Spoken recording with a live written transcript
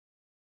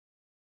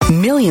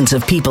Millions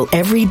of people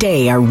every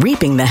day are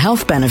reaping the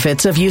health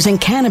benefits of using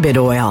cannabis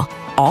oil,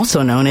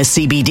 also known as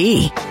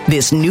CBD.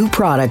 This new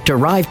product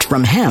derived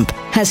from hemp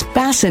has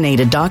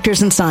fascinated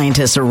doctors and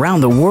scientists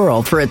around the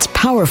world for its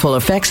powerful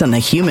effects on the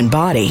human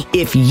body.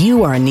 If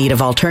you are in need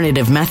of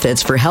alternative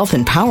methods for health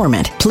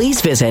empowerment, please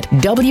visit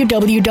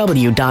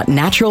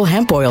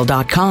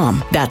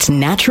www.naturalhempoil.com. That's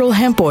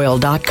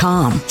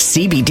naturalhempoil.com.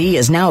 CBD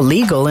is now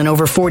legal in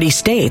over 40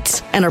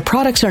 states, and our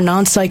products are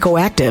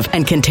non-psychoactive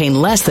and contain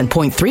less than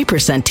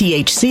 0.3%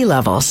 THC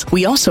levels.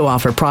 We also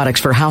offer products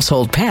for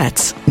household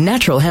pets.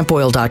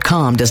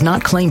 Naturalhempoil.com does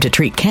not claim to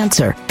treat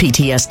cancer,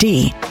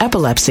 PTSD,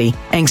 epilepsy,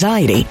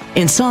 anxiety,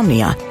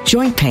 insomnia,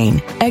 joint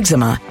pain,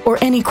 eczema, or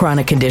any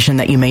chronic condition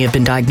that you may have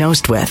been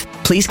diagnosed with.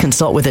 Please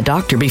consult with a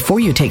doctor before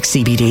you take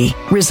CBD.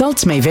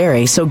 Results may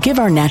vary, so give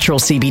our natural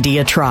CBD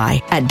a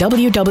try at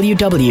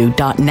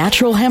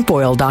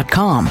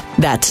www.naturalhempoil.com.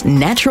 That's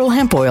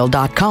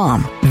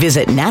naturalhempoil.com.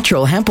 Visit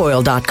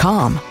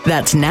naturalhempoil.com.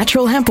 That's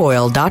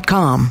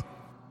naturalhempoil.com.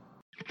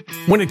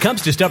 When it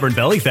comes to stubborn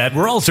belly fat,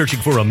 we're all searching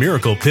for a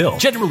miracle pill.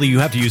 Generally, you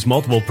have to use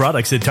multiple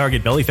products that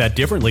target belly fat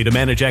differently to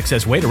manage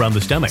excess weight around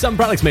the stomach. Some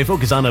products may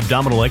focus on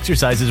abdominal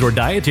exercises or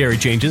dietary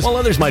changes, while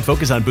others might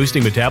focus on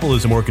boosting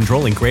metabolism or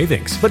controlling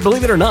cravings. But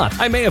believe it or not,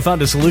 I may have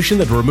found a solution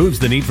that removes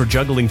the need for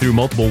juggling through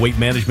multiple weight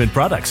management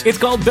products. It's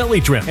called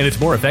Belly Trim, and it's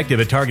more effective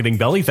at targeting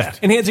belly fat,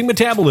 enhancing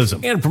metabolism,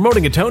 and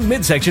promoting a toned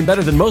midsection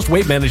better than most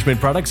weight management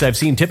products I've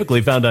seen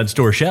typically found on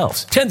store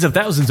shelves. Tens of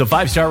thousands of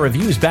 5-star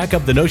reviews back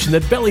up the notion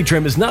that Belly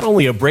Trim is not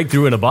only a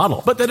breakthrough in a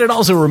bottle, but that it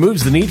also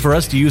removes the need for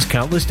us to use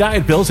countless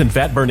diet pills and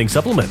fat-burning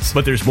supplements.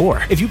 But there's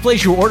more. If you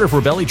place your order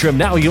for Belly Trim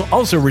now, you'll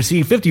also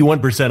receive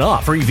 51%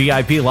 off, free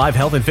VIP live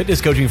health and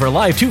fitness coaching for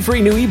life, 2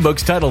 free new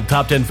ebooks titled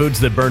Top 10 Foods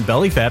That Burn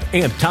Belly Fat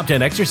and Top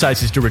 10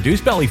 Exercises to Reduce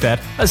Belly Fat,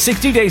 a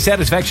 60-day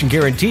satisfaction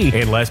guarantee,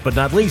 and last but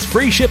not least,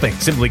 free shipping.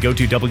 Simply go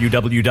to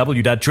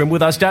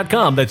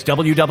www.trimwithus.com. That's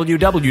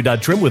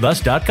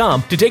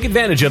www.trimwithus.com to take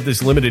advantage of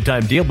this limited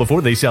time deal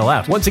before they sell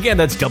out. Once again,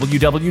 that's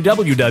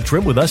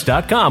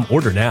www.trimwithus.com.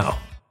 Order now.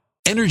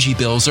 Energy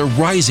bills are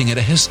rising at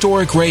a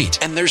historic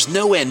rate, and there's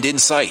no end in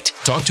sight.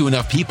 Talk to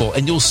enough people,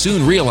 and you'll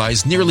soon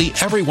realize nearly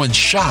everyone's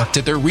shocked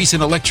at their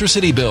recent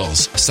electricity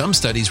bills. Some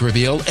studies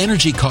reveal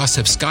energy costs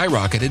have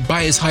skyrocketed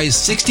by as high as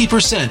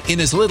 60%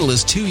 in as little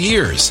as 2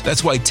 years.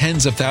 That's why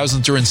tens of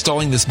thousands are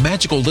installing this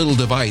magical little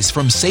device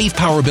from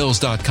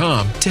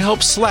SavePowerBills.com to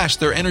help slash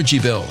their energy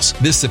bills.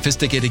 This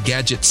sophisticated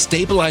gadget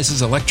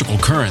stabilizes electrical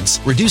currents,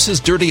 reduces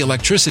dirty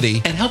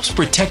electricity, and helps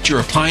protect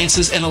your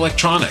appliances and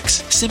electronics.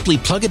 Simply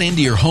plug it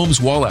into your home's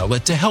wall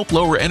outlet to help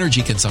lower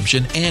energy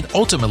consumption and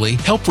ultimately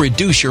help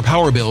reduce your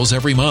power bills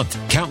every month.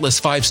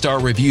 Countless 5-star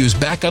reviews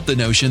back up the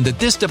notion that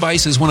this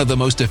device is one of the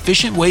most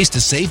efficient ways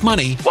to save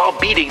money while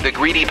beating the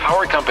greedy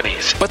power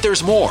companies. But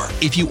there's more.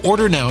 If you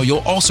order now, you'll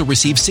also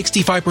receive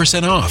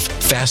 65% off,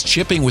 fast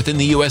shipping within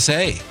the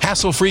USA,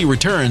 hassle-free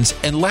returns,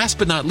 and last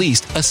but not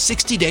least, a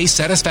 60-day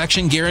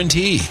satisfaction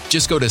guarantee.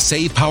 Just go to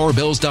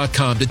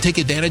SavePowerBills.com to take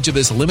advantage of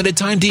this limited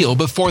time deal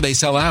before they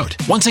sell out.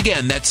 Once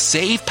again, that's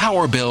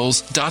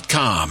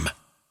SavePowerBills.com.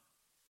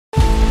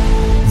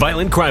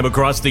 Violent crime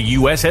across the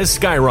U.S. has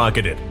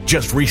skyrocketed.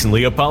 Just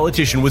recently, a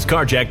politician was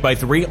carjacked by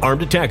 3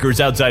 armed attackers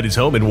outside his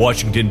home in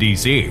Washington,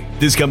 D.C.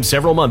 This comes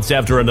several months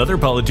after another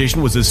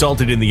politician was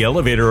assaulted in the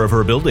elevator of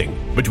her building.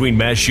 Between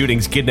mass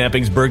shootings,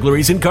 kidnappings,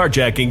 burglaries, and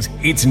carjackings,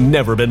 it's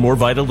never been more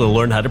vital to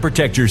learn how to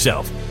protect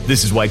yourself.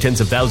 This is why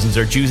tens of thousands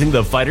are choosing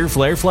the Fighter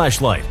Flare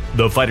flashlight.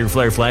 The Fighter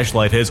Flare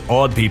flashlight has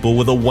awed people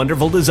with a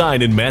wonderful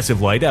design and massive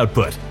light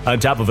output. On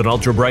top of an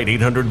ultra-bright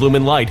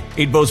 800-lumen light,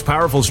 it boasts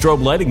powerful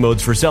strobe lighting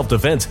modes for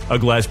self-defense, a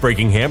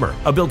glass-breaking hammer,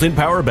 a built-in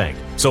power bank,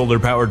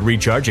 solar-powered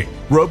recharging,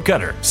 rope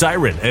cutter,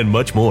 siren, and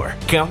much more.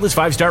 Countless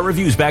 5-star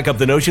reviews back up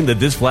the notion that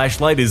this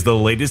flashlight is the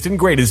latest and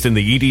greatest in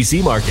the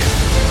EDC market.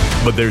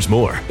 But there's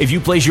more. If you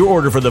place your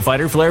order for the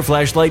Fighter Flare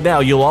flashlight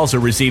now, you'll also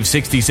receive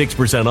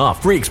 66%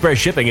 off, free express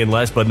shipping, and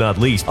last but not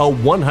least, a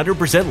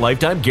 100%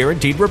 lifetime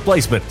guaranteed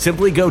replacement.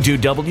 Simply go to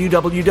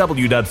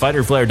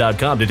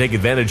www.fighterflare.com to take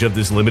advantage of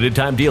this limited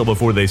time deal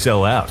before they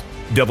sell out.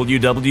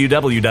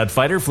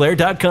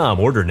 www.fighterflare.com.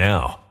 Order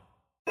now.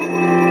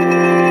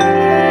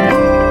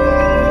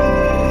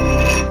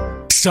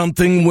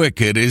 Something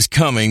wicked is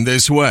coming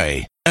this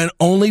way, and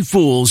only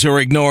fools are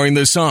ignoring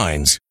the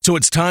signs. So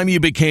it's time you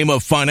became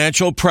a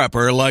financial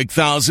prepper like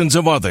thousands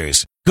of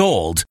others.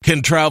 Gold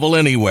can travel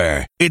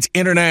anywhere. It's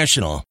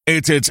international.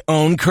 It's its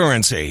own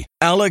currency.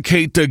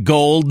 Allocate to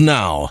gold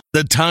now,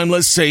 the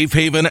timeless safe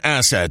haven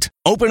asset.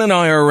 Open an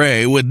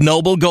IRA with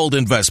Noble Gold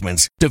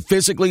Investments to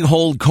physically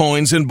hold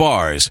coins and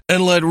bars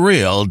and let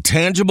real,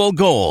 tangible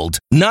gold,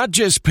 not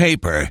just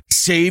paper,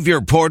 Save your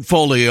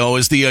portfolio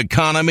as the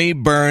economy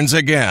burns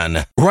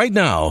again. Right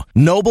now,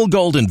 Noble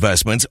Gold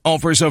Investments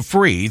offers a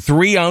free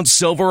 3-ounce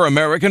silver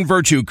American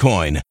Virtue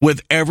coin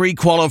with every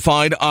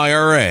qualified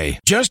IRA.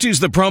 Just use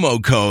the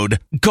promo code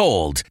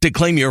GOLD to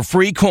claim your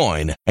free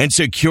coin and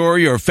secure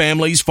your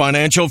family's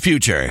financial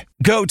future.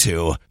 Go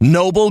to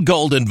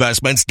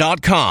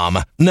noblegoldinvestments.com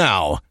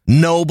now.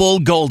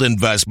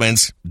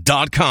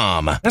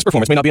 noblegoldinvestments.com. Past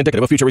performance may not be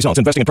indicative of future results.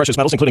 Investing in precious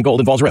metals, including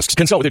gold, involves risks.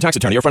 Consult with your tax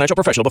attorney or financial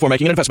professional before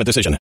making an investment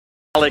decision.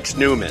 Alex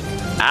Newman.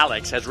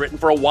 Alex has written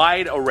for a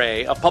wide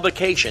array of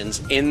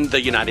publications in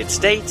the United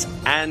States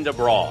and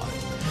abroad.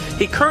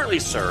 He currently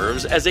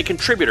serves as a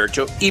contributor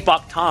to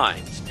Epoch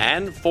Times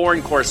and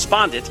foreign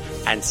correspondent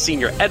and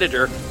senior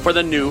editor for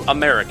the New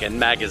American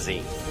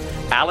magazine.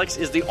 Alex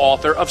is the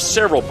author of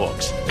several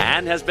books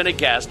and has been a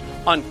guest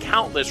on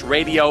countless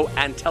radio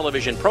and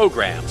television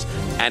programs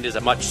and is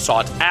a much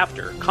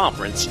sought-after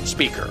conference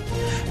speaker.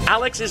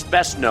 Alex is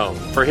best known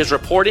for his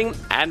reporting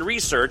and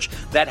research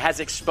that has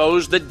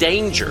exposed the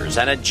dangers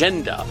and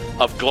agenda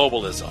of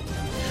globalism.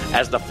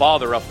 As the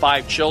father of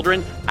 5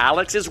 children,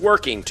 Alex is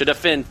working to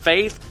defend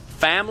faith,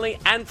 family,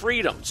 and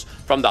freedoms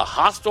from the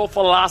hostile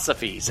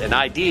philosophies and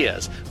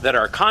ideas that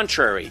are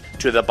contrary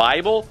to the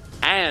Bible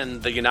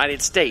and the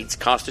United States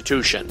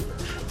Constitution.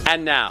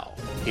 And now,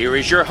 here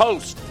is your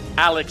host,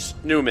 Alex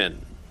Newman.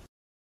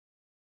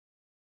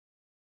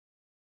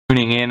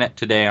 Tuning in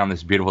today on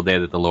this beautiful day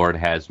that the Lord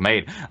has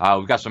made.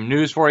 We've got some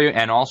news for you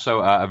and also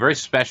a very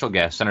special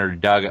guest, Senator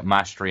Doug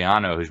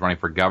Mastriano, who's running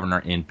for governor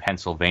in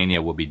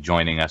Pennsylvania, will be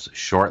joining us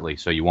shortly,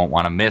 so you won't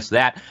want to miss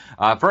that.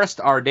 First,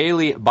 our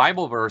daily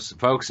Bible verse,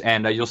 folks,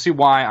 and you'll see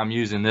why I'm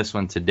using this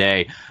one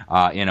today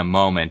in a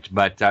moment.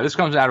 But this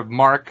comes out of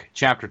Mark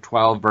chapter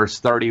 12, verse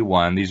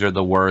 31. These are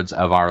the words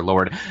of our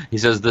Lord. He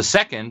says, "The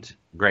second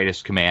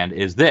greatest command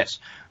is this: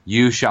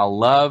 you shall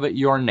love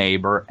your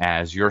neighbor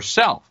as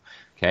yourself."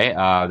 Okay,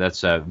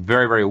 that's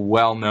very, very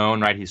well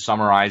known, right? He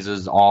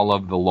summarizes all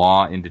of the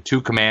law into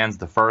 2 commands.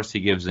 The first he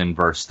gives in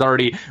verse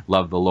 30,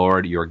 love the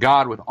Lord your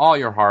God with all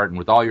your heart and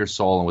with all your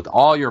soul and with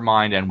all your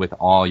mind and with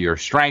all your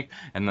strength.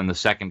 And then the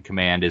second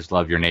command is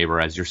love your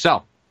neighbor as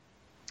yourself.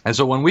 And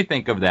so when we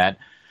think of that,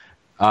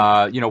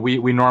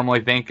 we normally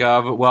think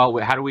of, well,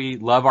 how do we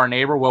love our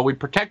neighbor? Well, we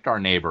protect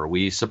our neighbor.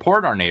 We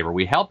support our neighbor.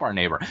 We help our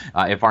neighbor.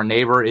 If our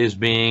neighbor is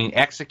being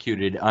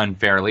executed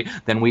unfairly,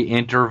 then we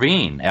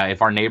intervene.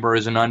 If our neighbor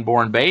is an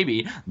unborn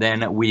baby,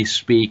 then we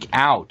speak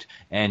out.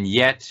 And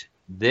yet,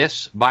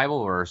 this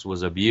Bible verse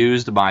was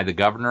abused by the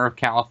governor of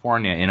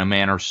California in a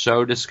manner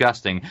so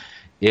disgusting,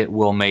 it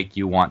will make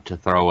you want to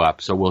throw up.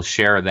 So we'll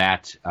share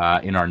that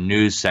in our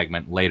news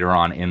segment later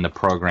on in the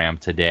program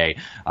today.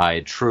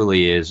 It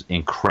truly is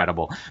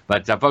incredible.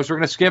 But folks, we're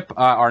going to skip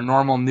our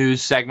normal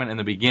news segment in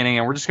the beginning,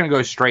 and we're just going to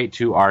go straight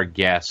to our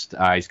guest.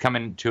 He's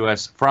coming to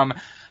us from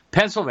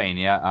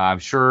Pennsylvania. I'm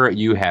sure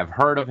you have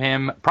heard of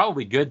him.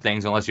 Probably good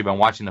things, unless you've been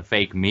watching the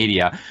fake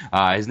media.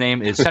 His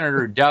name is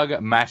Senator Doug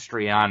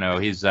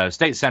Mastriano. He's a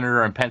state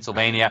senator in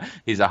Pennsylvania.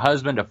 He's a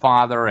husband, a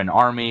father, an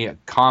Army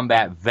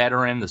combat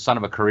veteran, the son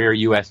of a career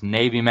U.S.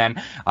 Navy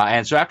man.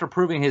 And so after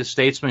proving his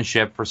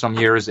statesmanship for some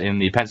years in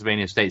the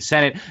Pennsylvania State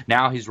Senate,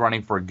 now he's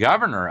running for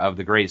governor of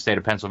the great state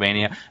of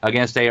Pennsylvania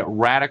against a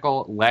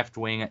radical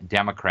left-wing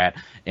Democrat.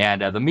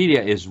 And the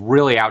media is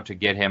really out to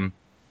get him.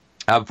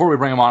 Before we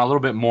bring him on, a little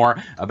bit more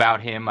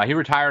about him. He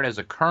retired as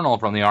a colonel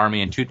from the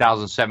Army in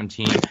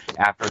 2017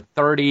 after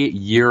 30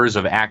 years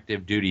of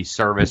active duty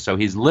service. So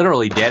he's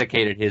literally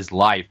dedicated his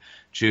life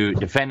to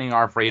defending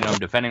our freedom,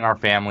 defending our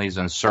families,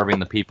 and serving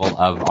the people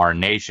of our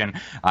nation.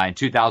 In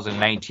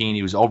 2019,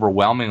 he was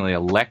overwhelmingly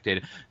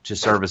elected to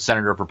serve as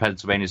senator for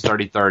Pennsylvania's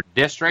 33rd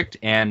district.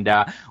 And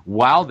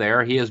while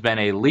there, he has been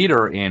a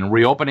leader in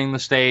reopening the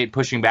state,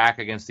 pushing back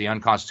against the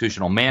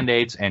unconstitutional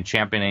mandates, and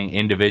championing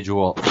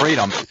individual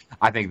freedom.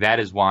 I think that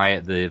is why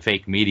the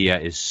fake media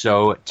is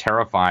so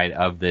terrified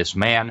of this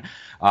man.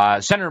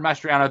 Senator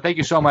Mastriano, thank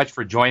you so much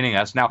for joining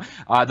us. Now,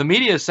 the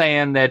media is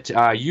saying that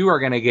you are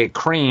going to get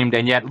creamed,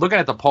 and yet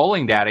looking at the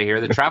polling data here,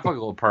 the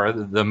Trafalgar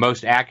Poll, the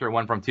most accurate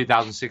one from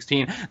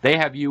 2016, they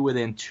have you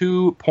within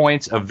 2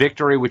 points of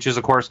victory, which is,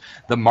 of course,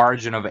 the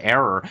margin of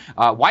error.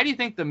 Why do you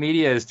think the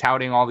media is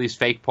touting all these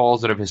fake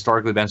polls that have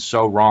historically been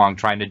so wrong,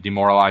 trying to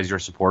demoralize your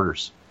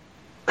supporters?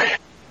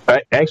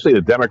 Actually,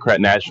 the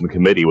Democrat National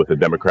Committee with the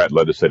Democrat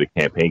Legislative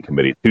Campaign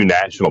Committee, 2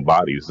 national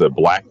bodies,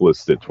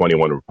 blacklisted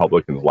 21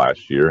 Republicans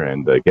last year,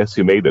 and guess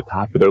who made the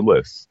top of their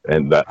list?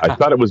 And I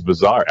thought it was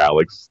bizarre,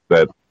 Alex,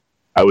 that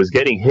I was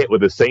getting hit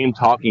with the same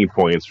talking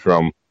points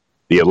from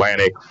the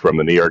Atlantic, from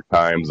the New York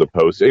Times, the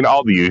Post,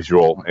 all the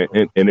usual,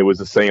 and it was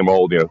the same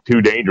old,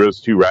 too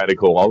dangerous, too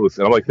radical, all this.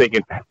 And I'm like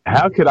thinking,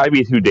 how could I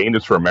be too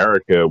dangerous for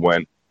America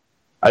when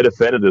I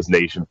defended this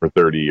nation for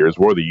 30 years,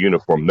 wore the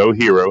uniform, no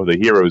hero. The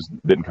heroes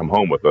didn't come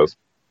home with us.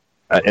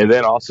 And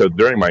then also,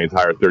 during my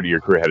entire 30-year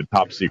career, I had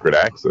top secret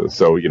access.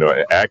 So,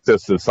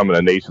 access to some of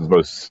the nation's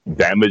most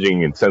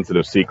damaging and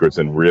sensitive secrets.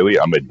 And really,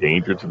 I'm a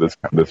danger to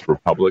this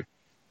republic.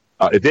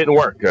 It didn't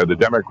work. The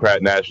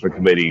Democrat National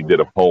Committee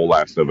did a poll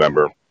last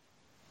November.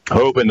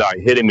 hoping not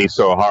hitting me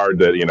so hard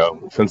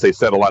that, since they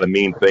said a lot of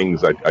mean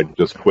things, I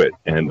just quit.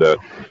 And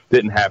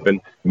didn't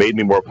happen. Made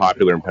me more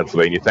popular in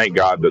Pennsylvania. Thank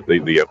God that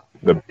the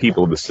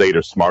people of the state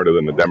are smarter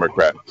than the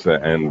Democrats,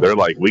 and they're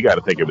like, we got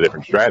to think of a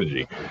different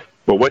strategy.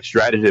 But what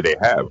strategy do they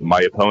have?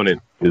 My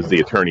opponent is the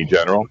Attorney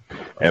General,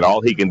 and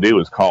all he can do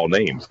is call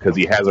names because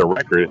he has a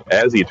record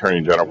as the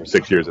Attorney General for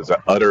 6 years. It's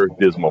an utter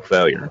dismal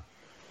failure.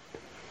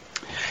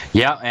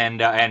 Yeah, and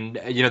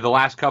the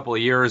last couple of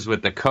years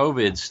with the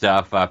COVID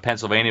stuff,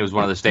 Pennsylvania was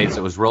one of the states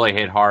that was really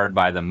hit hard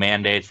by the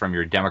mandates from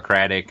your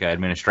Democratic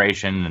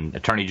administration and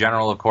Attorney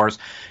General, of course,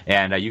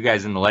 and you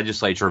guys in the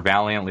legislature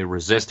valiantly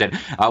resisted.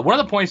 One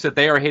of the points that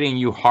they are hitting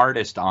you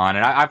hardest on,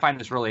 and I find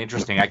this really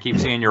interesting, I keep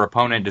seeing your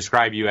opponent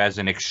describe you as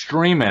an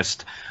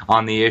extremist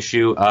on the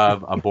issue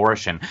of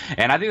abortion,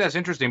 and I think that's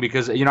interesting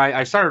because,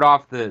 I started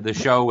off the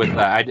show with,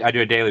 I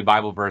do a daily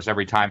Bible verse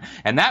every time,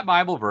 and that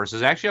Bible verse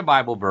is actually a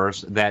Bible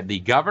verse that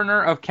the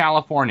Governor of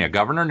California,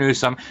 Governor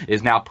Newsom,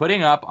 is now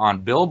putting up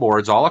on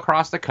billboards all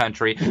across the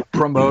country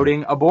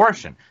promoting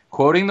abortion,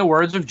 quoting the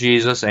words of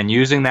Jesus and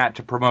using that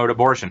to promote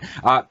abortion.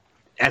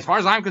 As far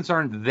as I'm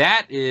concerned,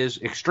 that is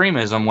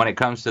extremism when it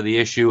comes to the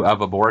issue of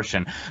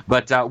abortion.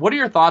 But what are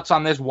your thoughts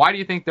on this? Why do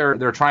you think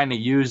they're trying to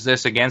use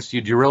this against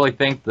you? Do you really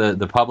think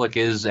the public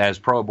is as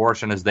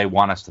pro-abortion as they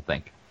want us to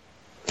think?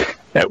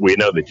 We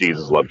know that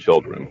Jesus loved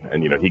children,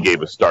 and he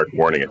gave a stark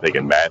warning, I think,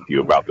 in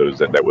Matthew about those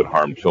that would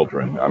harm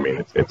children. I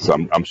mean,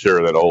 I'm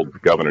sure that old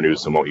Governor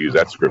Newsom won't use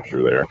that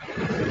scripture there.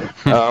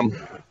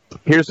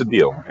 Here's the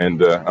deal,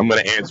 and I'm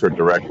going to answer it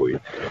directly.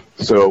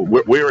 So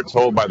we were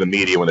told by the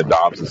media when the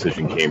Dobbs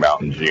decision came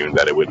out in June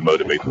that it would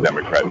motivate the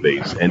Democrat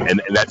base, and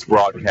that's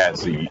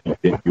broadcast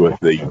with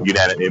the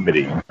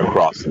unanimity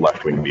across the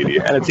left-wing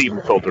media, and it's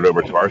even filtered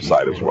over to our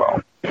side as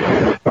well.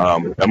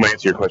 I'm going to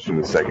answer your question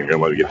in a second. You're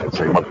going to let me get to that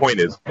second. My point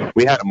is,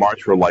 we had a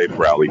March for Life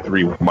rally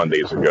 3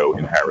 Mondays ago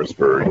in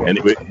Harrisburg,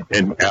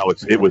 and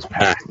Alex, it was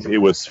packed. It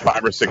was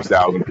 5,000 or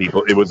 6,000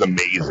 people. It was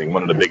amazing.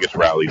 One of the biggest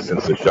rallies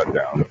since the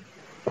shutdown.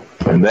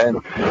 And then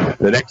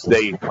the next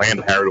day,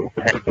 Planned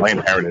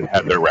Parenthood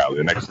had their rally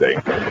the next day.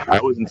 I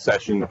was in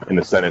session in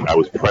the Senate. I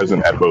was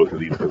present at both of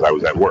these because I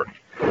was at work.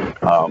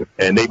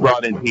 And they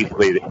brought in people.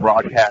 They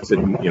broadcasted,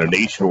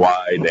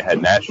 nationwide. They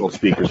had national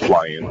speakers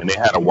fly in, and they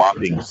had a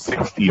whopping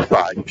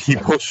 65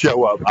 people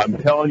show up. I'm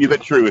telling you the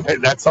truth.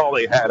 That's all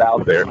they had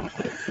out there.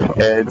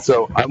 And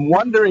so I'm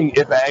wondering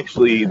if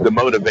actually the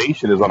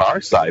motivation is on our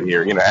side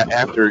here.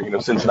 After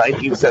since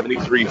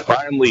 1973,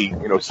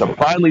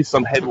 finally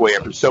some headway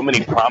after so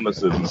many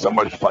promises and so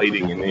much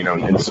fighting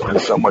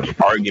and so much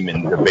argument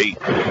and debate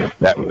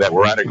that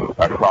we're at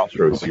a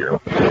crossroads here.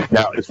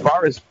 Now, as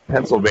far as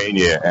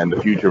Pennsylvania and the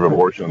future of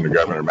abortion under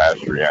Governor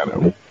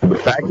Mastriano, the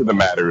fact of the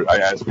matter, I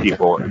ask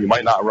people, you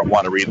might not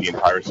want to read the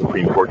entire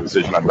Supreme Court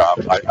decision on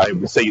Dobbs. I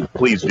would say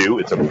please do.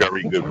 It's a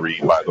very good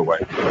read, by the way.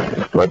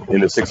 But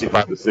in the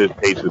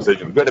 65-page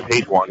decision, go to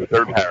page 1, the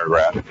third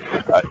paragraph.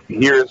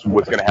 Here's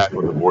what's going to happen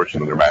with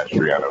abortion under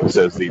Mastriano. It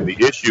says the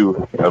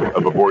issue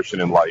of abortion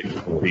in life,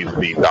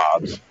 vis-a-vis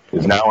Dobbs,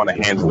 is now in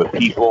the hands of the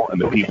people and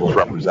the people's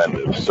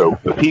representatives. So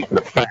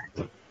the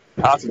fact,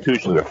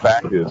 constitutionally, the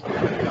fact is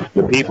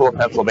the people of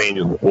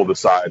Pennsylvania will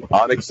decide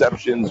on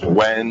exceptions,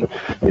 when,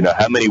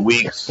 how many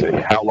weeks,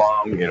 how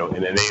long,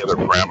 and any other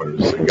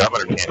parameters. The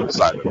governor can't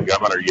decide that. The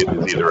governor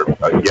is either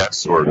a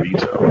yes or a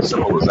veto. As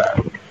simple as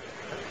that.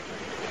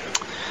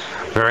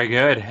 Very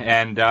good.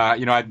 And,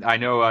 I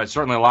know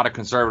certainly a lot of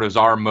conservatives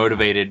are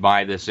motivated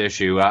by this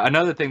issue.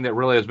 Another thing that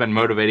really has been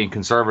motivating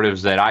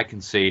conservatives that I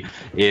can see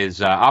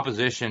is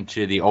opposition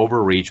to the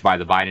overreach by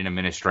the Biden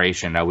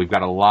administration. We've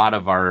got a lot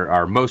of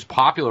our most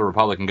popular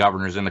Republican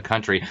governors in the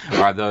country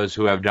are those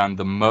who have done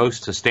the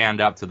most to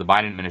stand up to the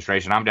Biden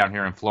administration. I'm down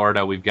here in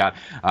Florida. We've got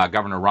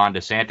Governor Ron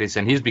DeSantis,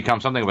 and he's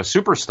become something of a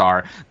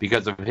superstar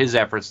because of his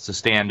efforts to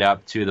stand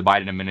up to the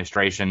Biden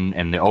administration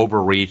and the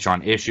overreach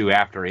on issue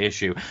after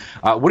issue.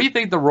 What do you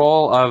think the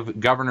role of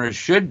governors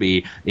should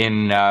be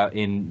in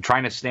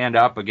trying to stand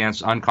up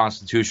against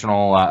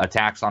unconstitutional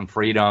attacks on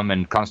freedom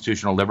and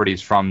constitutional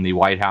liberties from the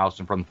White House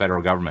and from the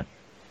federal government?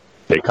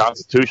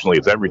 Constitutionally,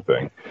 it's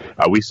everything.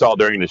 We saw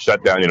during the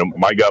shutdown,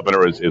 my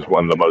governor is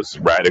one of the most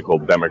radical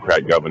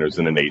Democrat governors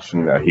in the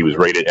nation. He was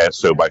rated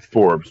SO by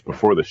Forbes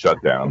before the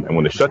shutdown. And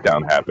when the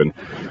shutdown happened,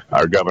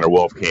 our Governor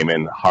Wolf came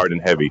in hard and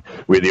heavy.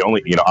 We're the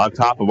only, on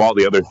top of all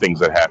the other things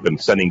that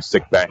happened, sending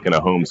sick back into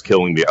homes,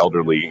 killing the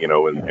elderly,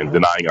 and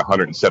denying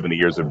 170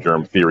 years of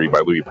germ theory by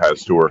Louis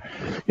Pasteur,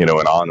 and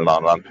on and on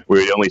and on.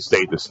 We're the only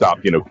state that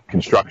stopped,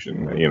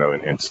 construction,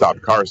 and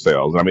stopped car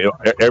sales. I mean,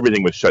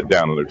 everything was shut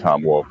down under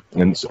Tom Wolf.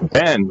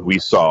 And we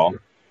saw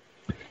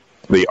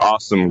the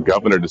awesome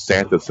Governor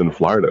DeSantis in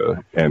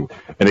Florida, and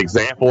an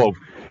example of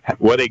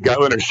what a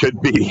governor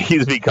should be.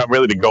 He's become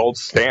really the gold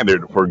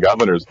standard for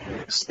governors,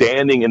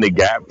 standing in the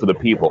gap for the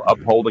people,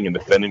 upholding and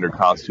defending their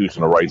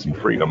constitutional rights and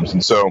freedoms.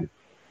 And so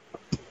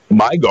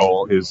My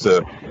goal is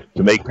to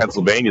make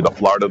Pennsylvania the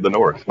Florida of the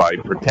North by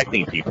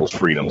protecting people's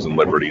freedoms and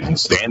liberties and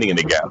standing in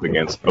the gap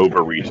against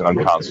overreach and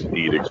unconstitutional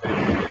edicts.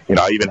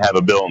 I even have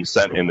a bill in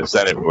the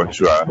Senate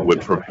which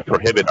would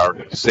prohibit our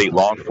state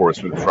law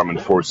enforcement from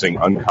enforcing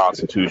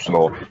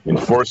unconstitutional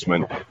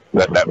enforcement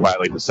that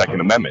violate the Second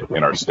Amendment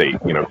in our state.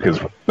 Because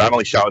not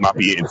only shall it not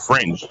be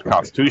infringed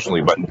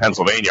constitutionally, but in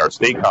Pennsylvania, our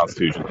state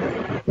constitution,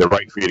 the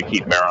right for you to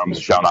keep bear arms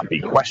shall not be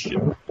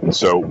questioned. And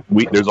so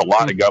there's a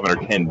lot a governor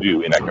can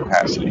do in that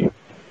capacity.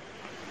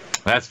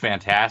 That's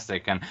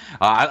fantastic, and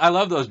I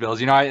love those bills.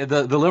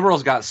 The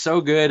liberals got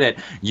so good at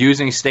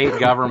using state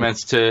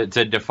governments to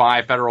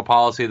defy federal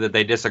policy that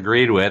they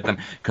disagreed with, and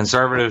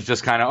conservatives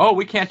just kind of,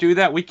 we can't do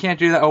that, we can't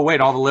do that. Oh,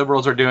 wait, all the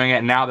liberals are doing it,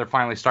 and now they're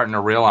finally starting to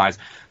realize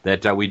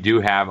that we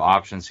do have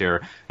options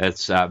here.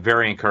 It's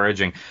very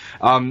encouraging.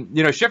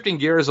 Shifting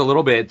gears a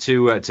little bit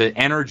to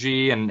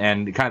energy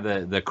and kind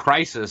of the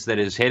crisis that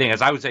is hitting,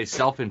 as I would say,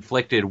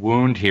 self-inflicted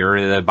wound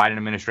here. The Biden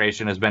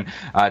administration has been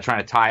trying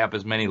to tie up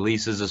as many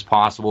leases as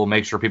possible,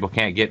 make sure people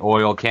can't get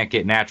oil, can't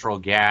get natural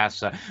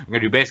gas. We're going to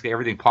do basically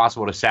everything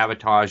possible to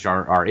sabotage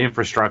our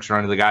infrastructure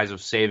under the guise of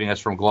saving us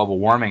from global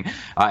warming.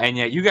 And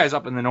yet you guys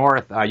up in the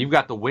north, you've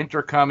got the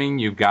winter coming,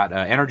 you've got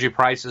energy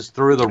prices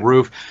through the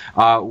roof.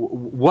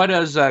 What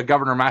does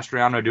Governor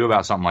Mastriano do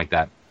about something like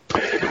that?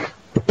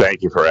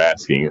 Thank you for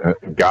asking.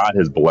 God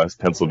has blessed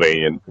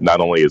Pennsylvania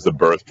not only as the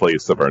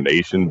birthplace of our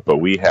nation, but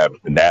we have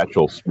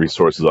natural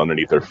resources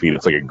underneath our feet.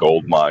 It's like a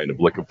gold mine of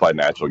liquefied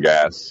natural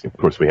gas. Of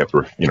course, we have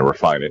to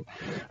refine it.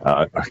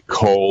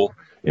 Coal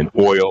and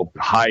oil,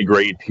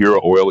 high-grade pure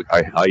oil.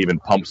 I even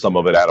pumped some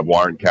of it out of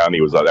Warren County.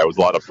 That was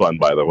a lot of fun,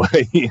 by the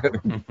way.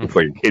 It's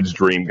like a kid's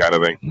dream kind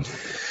of thing.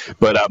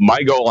 But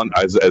my goal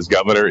as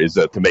governor is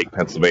to make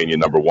Pennsylvania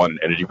number one in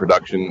energy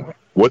production.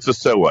 What's the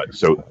so what?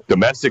 So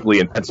domestically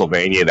in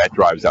Pennsylvania, that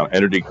drives down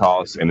energy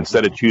costs. And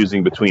instead of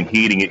choosing between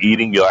heating and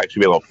eating, you'll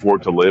actually be able to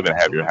afford to live and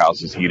have your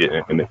houses heated.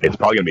 And it's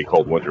probably going to be a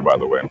cold winter, by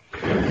the way.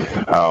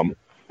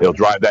 It'll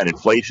drive down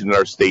inflation in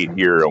our state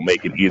here. It'll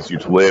make it easier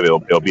to live.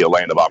 It'll be a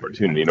land of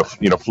opportunity.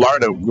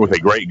 Florida, with a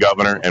great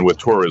governor and with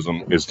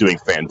tourism, is doing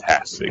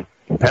fantastic.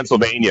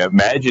 Pennsylvania,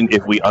 imagine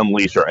if we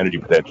unleash our energy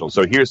potential.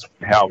 So here's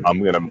how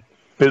I'm going to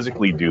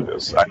physically do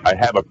this. I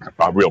have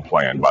a real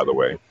plan, by the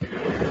way.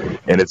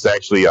 And it's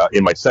actually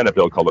in my Senate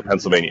bill called the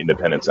Pennsylvania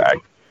Independence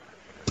Act.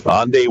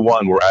 On day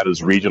one, we're at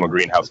this regional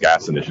greenhouse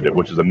gas initiative,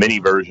 which is a mini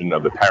version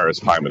of the Paris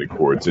Climate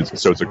Accords.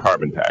 It's a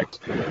carbon tax.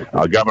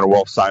 Governor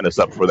Wolf signed us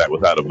up for that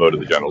without a vote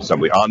of the General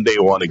Assembly. On day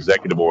one,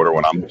 executive order,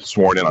 when I'm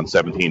sworn in on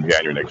 17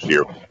 January next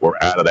year, we're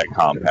out of that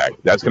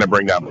compact. That's going to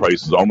bring down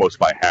prices almost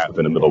by half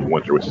in the middle of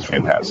winter, which is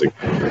fantastic.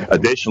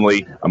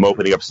 Additionally, I'm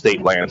opening up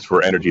state lands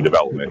for energy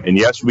development. And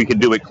yes, we can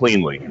do it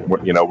cleanly. We're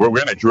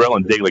going to drill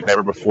and dig like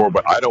never before,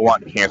 but I don't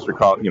want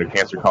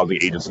cancer-causing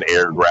agents in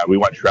air, ground. We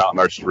want trout in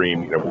our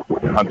stream,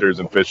 hunters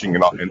and fishing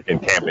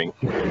and camping.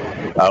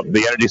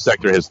 The energy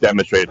sector has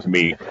demonstrated to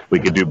me we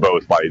can do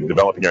both by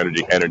developing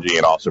energy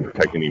and also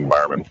protecting the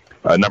environment.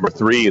 Number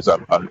three is a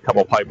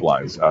couple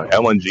pipelines,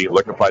 LNG,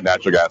 liquefied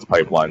natural gas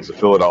pipelines to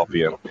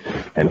Philadelphia,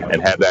 and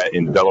have that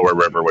in Delaware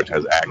River, which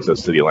has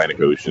access to the Atlantic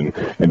Ocean,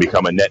 and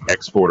become a net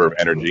exporter of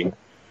energy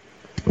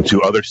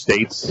to other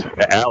states.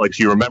 Alex,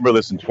 you remember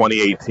this in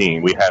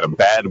 2018. We had a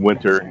bad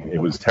winter.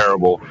 It was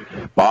terrible.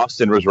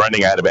 Boston was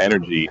running out of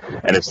energy,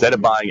 and instead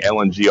of buying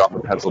LNG off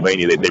of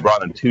Pennsylvania, they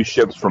brought in 2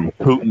 ships from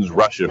Putin's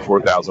Russia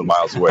 4,000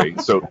 miles away.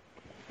 So,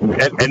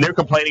 and they're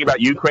complaining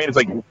about Ukraine. It's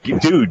like,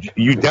 dude,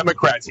 you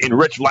Democrats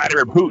enrich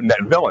Vladimir Putin,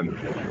 that villain.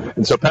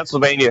 And so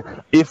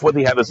Pennsylvania, if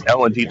we have this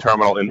LNG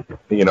terminal in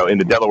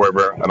the Delaware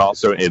River and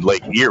also in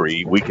Lake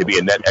Erie, we could be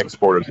a net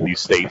exporter to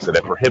these states that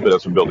have prohibited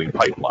us from building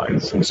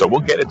pipelines. And so we'll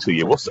get it to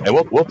you.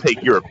 We'll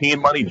take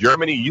European money,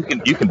 Germany. You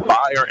can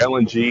buy our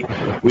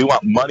LNG. We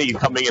want money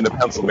coming into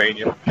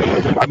Pennsylvania.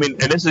 I mean,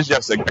 and this is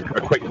just a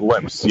quick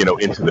glimpse,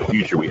 into the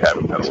future we have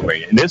in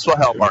Pennsylvania. And this will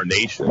help our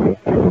nation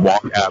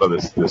walk out of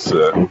this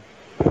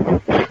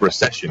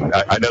recession.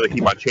 I know they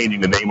keep on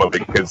changing the name of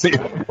it because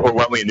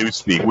we're only in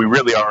newspeak. We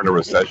really are in a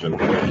recession,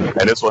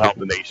 and this will help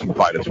the nation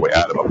find its way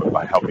out of it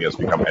by helping us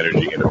become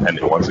energy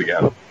independent once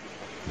again.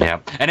 Yeah,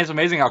 and it's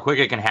amazing how quick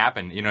it can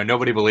happen.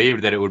 Nobody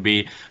believed that it would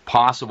be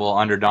possible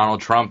under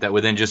Donald Trump that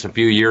within just a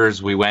few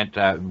years we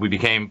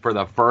became, for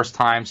the first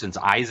time since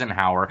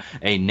Eisenhower,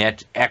 a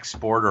net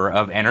exporter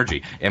of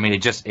energy. I mean,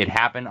 it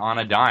happened on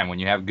a dime. When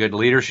you have good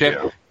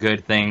leadership,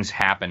 good things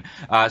happen.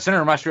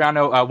 Senator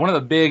Mastriano, one of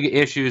the big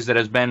issues that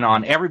has been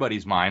on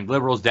everybody's mind,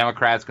 liberals,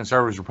 Democrats,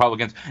 conservatives,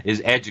 Republicans,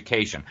 is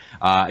education.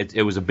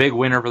 It was a big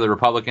winner for the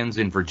Republicans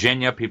in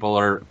Virginia. People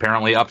are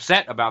apparently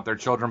upset about their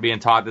children being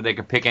taught that they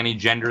can pick any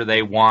gender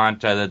they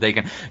want, that they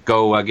can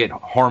go get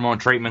hormone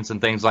treatments and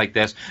things like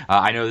this.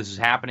 I know this is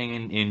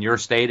happening in your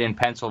state, in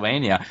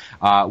Pennsylvania.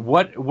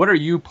 What are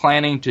you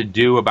planning to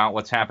do about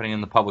what's happening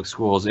in the public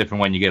schools if and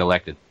when you get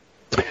elected?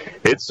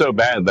 It's so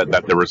bad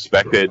that the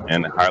respected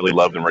and highly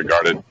loved and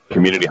regarded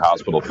Children's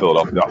Hospital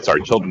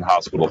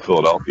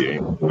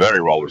Philadelphia,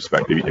 very well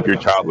respected. If your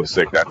child was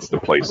sick, that's the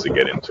place to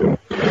get into.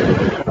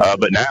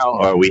 But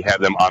now we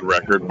have them on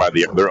record by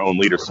their own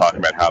leaders talking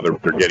about how they're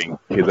getting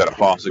kids out of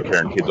foster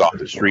care and kids off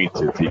the streets.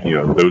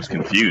 Those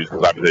confused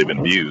because obviously they've been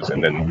abused,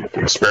 and then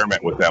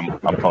experiment with them.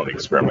 I'm calling it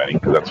experimenting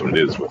because that's what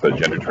it is with a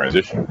gender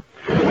transition.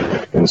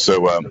 And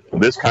so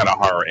this kind of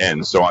horror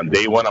ends. So on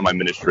day one of my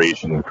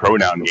administration,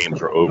 pronoun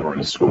games are over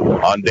in school.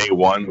 On day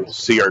one,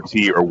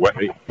 CRT or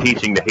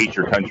teaching to hate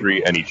your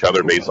country and each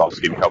other based off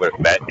skin color,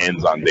 that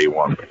ends on day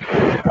one.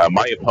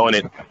 My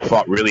opponent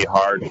fought really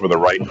hard for the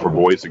right for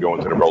boys to go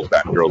into the girls'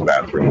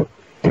 bathroom,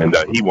 and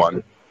he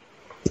won.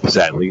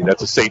 Sadly,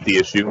 that's a safety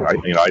issue.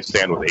 I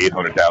stand with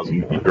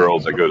 800,000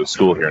 girls that go to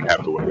school here and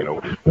have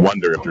to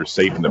wonder if they're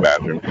safe in the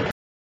bathroom.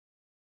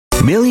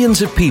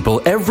 Millions of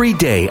people every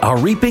day are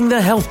reaping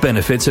the health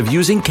benefits of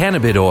using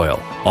cannabis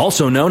oil,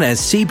 also known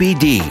as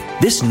CBD.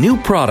 This new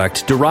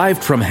product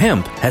derived from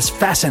hemp has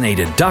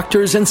fascinated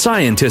doctors and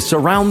scientists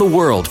around the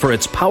world for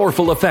its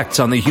powerful effects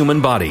on the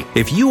human body.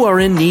 If you are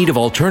in need of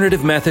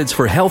alternative methods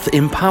for health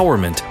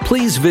empowerment,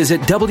 please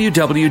visit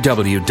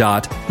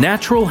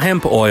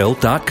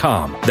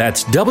www.naturalhempoil.com.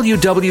 That's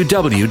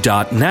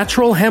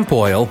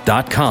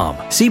www.naturalhempoil.com.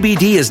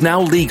 CBD is now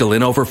legal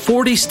in over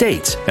 40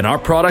 states, and our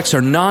products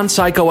are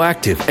non-psychoactive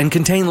and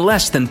contain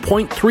less than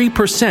 0.3%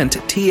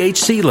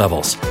 THC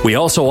levels. We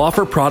also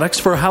offer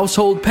products for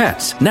household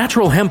pets.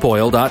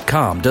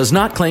 NaturalHempOil.com does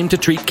not claim to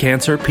treat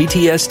cancer,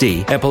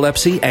 PTSD,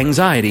 epilepsy,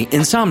 anxiety,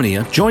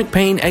 insomnia, joint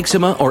pain,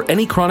 eczema, or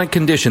any chronic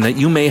condition that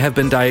you may have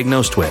been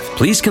diagnosed with.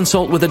 Please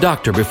consult with a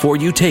doctor before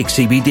you take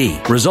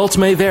CBD. Results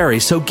may vary,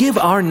 so give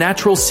our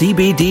natural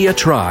CBD a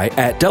try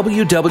at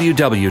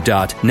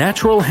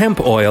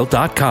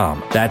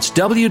www.naturalhempoil.com. That's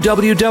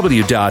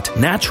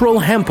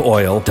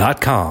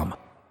www.naturalhempoil.com.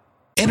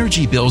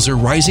 Energy bills are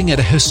rising at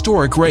a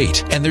historic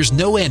rate, and there's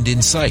no end in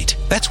sight.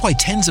 That's why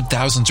tens of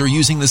thousands are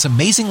using this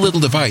amazing little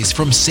device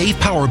from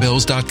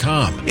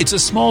SavePowerBills.com. It's a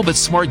small but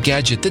smart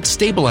gadget that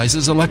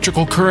stabilizes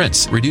electrical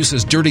currents,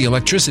 reduces dirty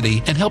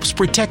electricity, and helps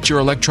protect your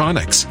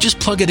electronics. Just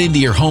plug it into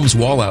your home's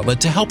wall outlet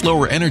to help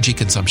lower energy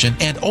consumption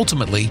and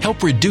ultimately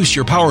help reduce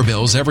your power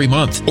bills every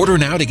month. Order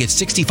now to get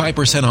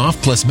 65%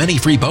 off plus many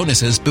free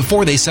bonuses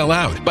before they sell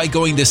out by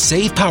going to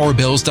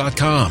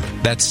SavePowerBills.com.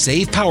 That's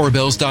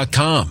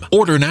SavePowerBills.com.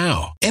 Order now.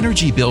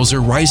 Energy bills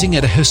are rising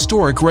at a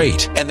historic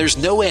rate, and there's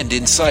no end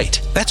in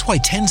sight. That's why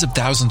tens of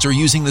thousands are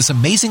using this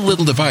amazing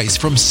little device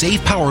from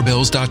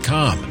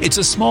SavePowerBills.com. It's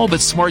a small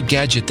but smart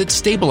gadget that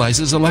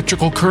stabilizes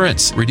electrical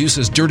currents,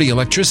 reduces dirty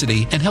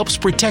electricity, and helps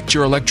protect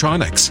your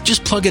electronics.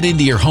 Just plug it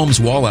into your home's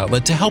wall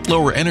outlet to help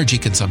lower energy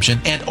consumption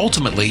and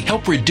ultimately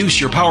help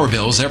reduce your power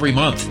bills every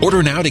month.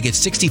 Order now to get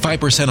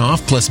 65%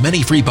 off plus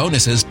many free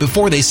bonuses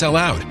before they sell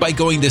out by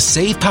going to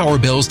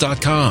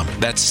SavePowerBills.com.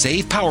 That's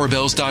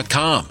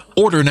SavePowerBills.com.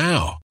 Order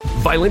now.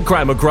 Violent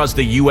crime across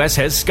the U.S.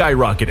 has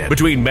skyrocketed.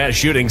 Between mass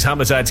shootings,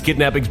 homicides,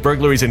 kidnappings,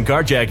 burglaries, and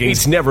carjackings,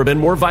 it's never been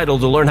more vital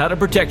to learn how to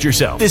protect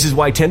yourself. This is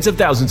why tens of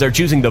thousands are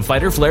choosing the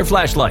Fighter Flare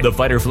flashlight. The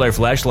Fighter Flare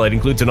flashlight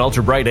includes an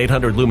ultra-bright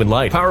 800 lumen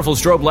light, powerful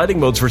strobe lighting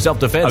modes for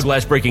self-defense, a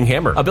glass-breaking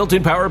hammer, a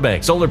built-in power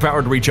bank,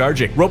 solar-powered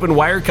recharging, rope and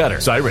wire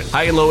cutter, siren,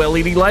 high and low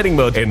LED lighting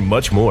mode, and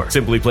much more.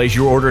 Simply place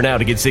your order now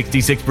to get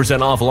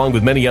 66% off along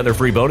with many other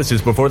free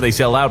bonuses before they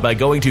sell out by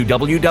going to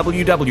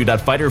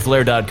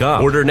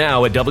www.fighterflare.com. Order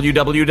now at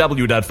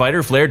www.fighterflare.com.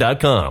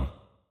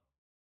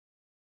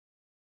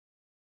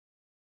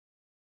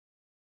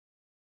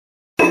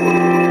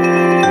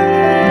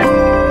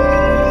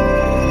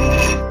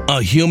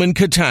 A human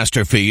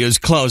catastrophe is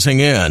closing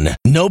in.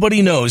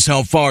 Nobody knows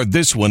how far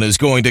this one is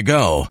going to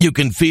go. You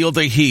can feel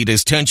the heat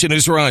as tension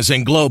is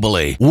rising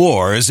globally.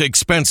 War is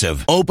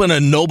expensive. Open a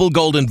Noble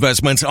Gold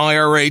Investments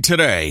IRA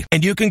today,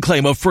 and you can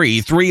claim a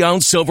free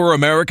 3-ounce silver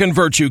American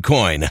Virtue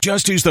coin.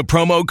 Just use the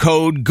promo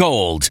code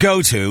GOLD.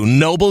 Go to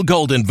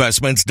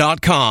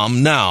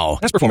noblegoldinvestments.com now.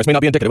 Past performance may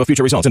not be indicative of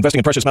future results. Investing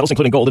in precious metals,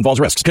 including gold,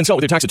 involves risks. Consult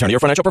with your tax attorney or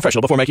financial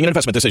professional before making an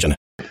investment decision.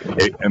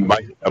 And my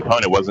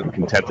opponent wasn't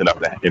content enough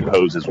to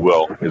impose his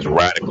will, his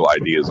radical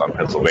ideas on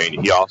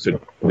Pennsylvania. He also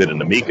did an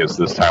amicus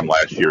this time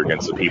last year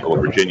against the people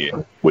of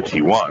Virginia, which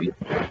he won.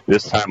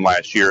 This time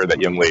last year,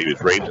 that young lady was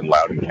raped in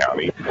Loudoun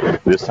County.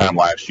 This time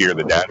last year,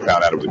 the dad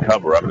found out it was a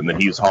cover-up, and then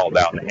he's hauled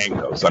out in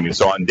handcuffs. I mean,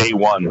 so on day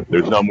one,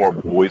 there's no more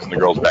boys in the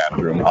girls'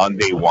 bathroom. On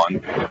day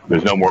one,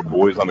 there's no more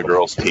boys on the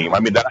girls' team. I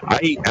mean,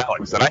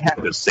 Alex, and I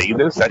have to say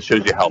this, that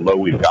shows you how low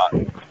we've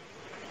gotten.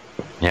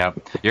 Yeah,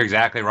 you're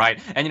exactly right.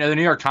 And, the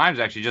New York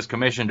Times actually just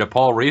commissioned a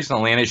poll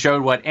recently, and it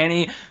showed what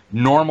any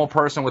normal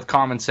person with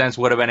common sense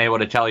would have been able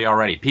to tell you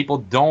already. People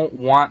don't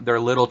want their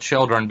little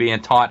children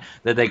being taught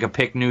that they can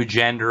pick new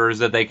genders,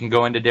 that they can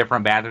go into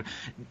different bathrooms.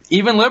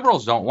 Even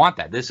liberals don't want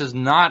that. This is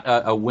not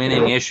a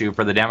winning issue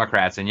for the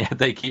Democrats, and yet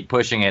they keep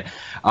pushing it.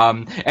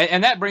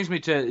 And that brings me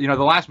to, the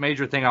last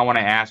major thing I want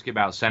to ask you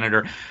about,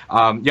 Senator.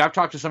 I've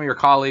talked to some of your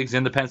colleagues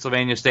in the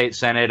Pennsylvania State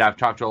Senate. I've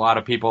talked to a lot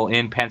of people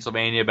in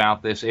Pennsylvania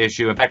about this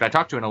issue. In fact, I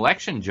talked to an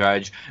election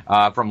judge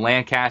from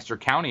Lancaster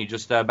County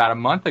just about a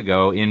month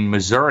ago in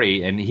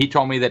Missouri, and he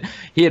told me that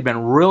he had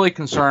been really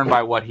concerned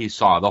by what he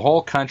saw. The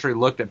whole country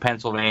looked at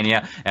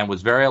Pennsylvania and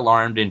was very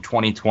alarmed in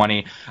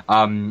 2020.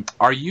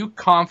 Are you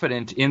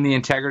confident in the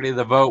integrity of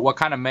the vote? What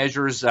kind of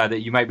measures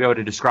that you might be able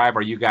to describe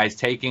are you guys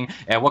taking,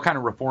 and what kind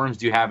of reforms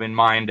do you have in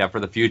mind for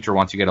the future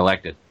once you get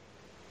elected?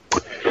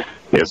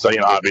 Yeah, so,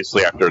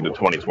 obviously after the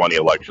 2020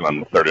 election on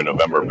the 3rd of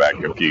November back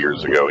a few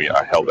years ago,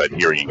 I held that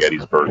hearing in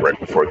Gettysburg right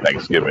before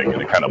Thanksgiving,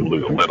 and it kind of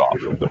blew the lid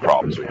off of the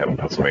problems we have in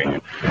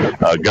Pennsylvania.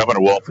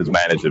 Governor Wolf has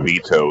managed to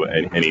veto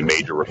any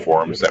major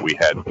reforms that we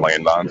had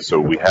planned on, so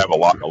we have a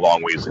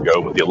long ways to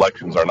go, but the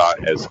elections are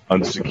not as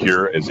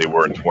unsecure as they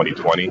were in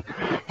 2020.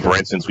 For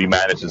instance, we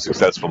managed to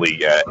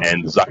successfully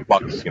end Zuck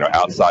bucks,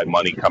 outside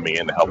money coming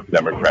in to help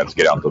Democrats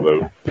get out the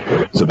vote.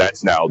 So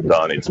that's now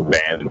done. It's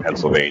banned in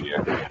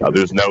Pennsylvania.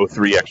 There's no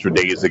 3 extra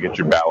days to get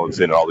your ballots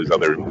in and all these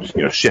other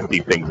shifty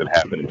things that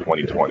happened in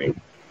 2020.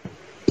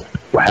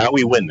 How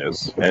we win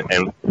this,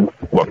 and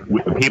look,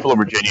 the people of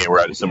Virginia were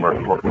at a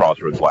similar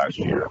crossroads last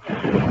year,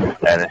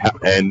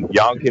 and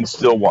Youngkin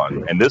still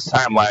won. And this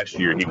time last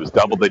year, he was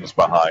double digits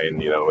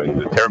behind,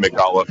 and Terry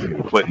McAuliffe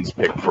and Clinton's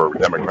pick for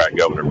Democrat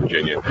Governor of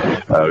Virginia.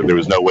 There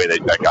was no way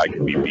that guy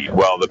could be beat.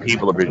 Well, the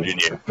people of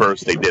Virginia,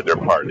 first, they did their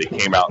part. They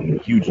came out in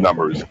huge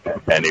numbers,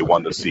 and they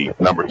won the seat.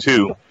 Number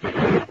 2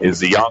 is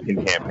the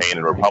Youngkin campaign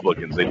and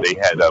Republicans. They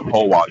had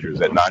poll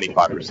watchers at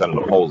 95% of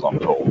the polls, I'm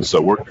told.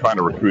 So we're trying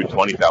to recruit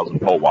 20,000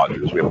 poll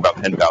watchers. We have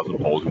about 10,000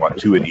 polls. We want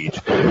 2 at each.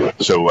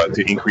 So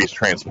to increase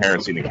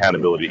transparency and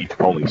accountability at each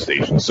polling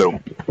station.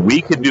 So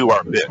we could do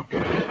our bit.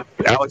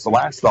 Alex, the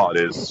last thought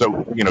is,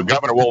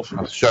 Governor Wolf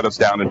shut us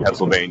down in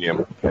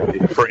Pennsylvania.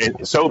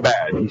 So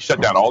bad, he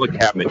shut down all the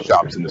cabinet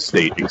shops in the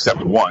state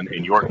except one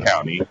in York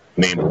County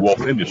named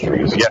Wolf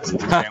Industries. Yes,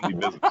 it's a family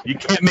business. You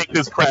can't make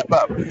this crap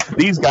up.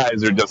 These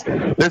guys are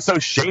they're so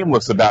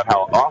shameless about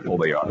how awful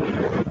they are.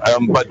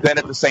 But then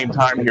at the same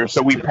time here,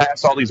 so we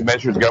passed all these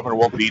measures. Governor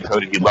Wolf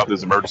vetoed it. He loved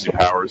his emergency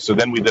powers. So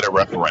then we did a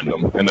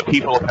referendum, and the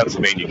people of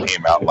Pennsylvania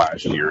came out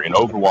last year in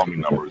overwhelming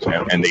numbers,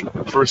 and they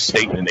first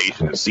state in the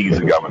nation to seize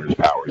the governor's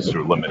powers to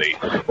eliminate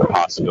the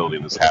possibility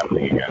of this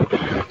happening again.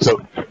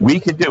 So we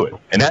could do it,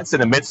 and that's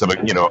in the midst of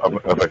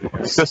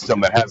a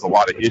system that has a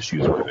lot of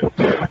issues with it.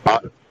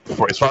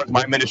 As far as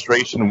my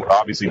administration,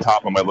 obviously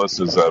top on my list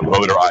is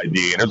voter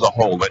ID, and there's a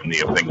whole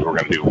litany of things we're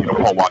going to do,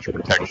 poll watcher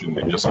protection,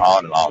 and just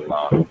on and on and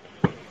on.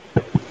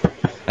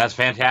 That's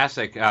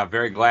fantastic.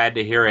 Very glad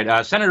to hear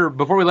it. Senator,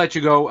 before we let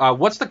you go,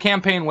 what's the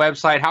campaign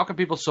website? How can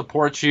people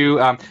support you?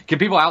 Can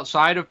people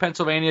outside of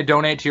Pennsylvania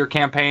donate to your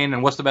campaign,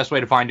 and what's the best way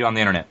to find you on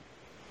the internet?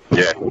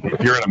 Yeah,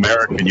 if you're an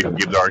American, you can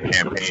give to our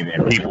campaign,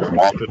 and people from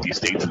all 50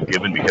 states have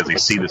given because they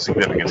see the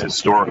significance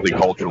historically,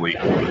 culturally,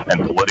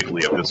 and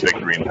politically of this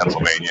victory in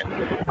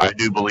Pennsylvania. I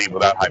do believe,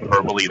 without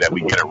hyperbole, that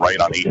we get it right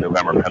on 8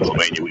 November in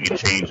Pennsylvania. We can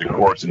change the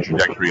course and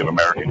trajectory of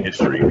American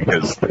history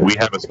because we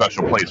have a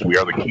special place. We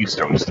are the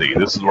Keystone State.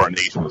 This is where our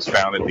nation was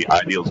founded. The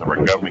ideals of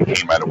our government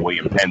came out of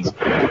William Penn's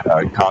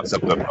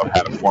concept of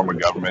how to form a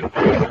government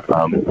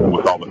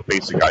with all the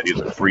basic ideas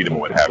of freedom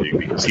and what have you,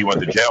 because he went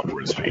to jail for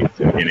his faith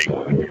in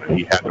England.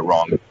 He had the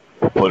wrong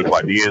political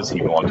ideas. He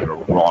belonged to the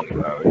wrong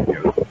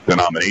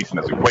denomination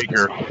as a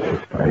Quaker.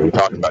 He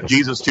talked about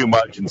Jesus too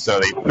much, and so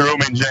they threw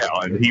him in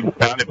jail. And he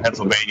founded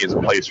Pennsylvania as a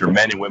place where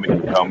men and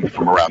women can come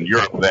from around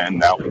Europe then,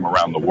 now from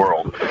around the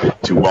world,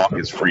 to walk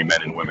as free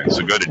men and women.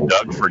 So go to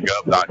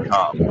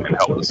DougForGov.com and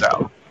help us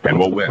out, and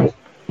we'll win.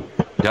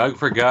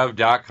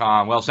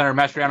 DougForGov.com. Well, Senator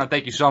Mastriano,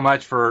 thank you so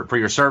much for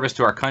your service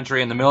to our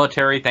country and the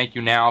military. Thank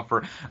you now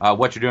for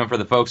what you're doing for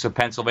the folks of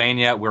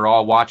Pennsylvania. We're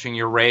all watching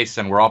your race,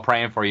 and we're all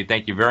praying for you.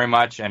 Thank you very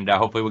much, and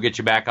hopefully we'll get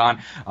you back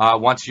on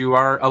once you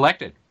are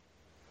elected.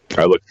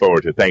 I look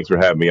forward to it. Thanks for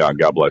having me on.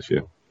 God bless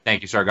you.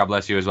 Thank you, sir. God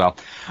bless you as well.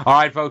 All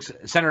right, folks,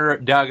 Senator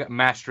Doug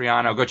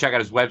Mastriano. Go check out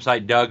his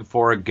website,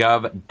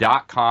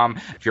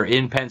 DougForGov.com. If you're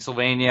in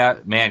Pennsylvania,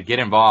 man, get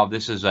involved.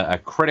 This is a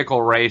critical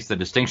race. The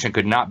distinction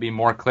could not be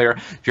more clear.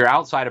 If you're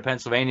outside of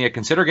Pennsylvania,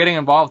 consider getting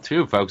involved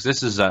too, folks.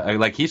 This is,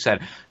 like he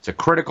said, it's a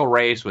critical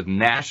race with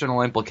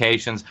national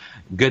implications.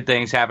 Good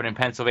things happen in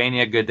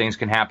Pennsylvania. Good things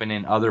can happen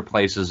in other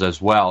places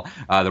as well.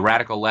 The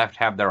radical left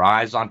have their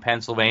eyes on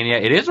Pennsylvania.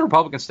 It is a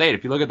Republican state.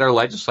 If you look at their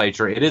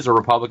legislature, it is a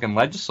Republican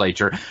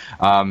legislature.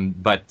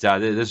 But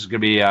this is going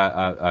to be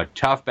a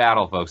tough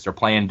battle, folks. They're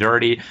playing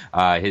dirty.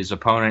 His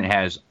opponent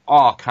has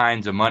all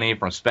kinds of money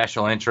from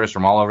special interests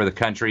from all over the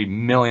country,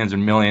 millions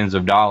and millions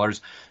of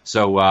dollars.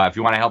 So if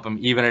you want to help him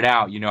even it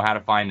out, you know how to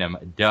find him,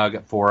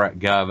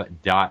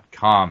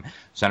 DougForGov.com.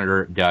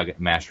 Senator Doug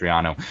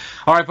Mastriano.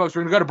 All right, folks,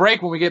 we're going to go to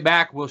break. When we get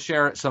back, we'll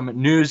share some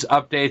news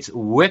updates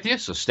with you,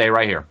 so stay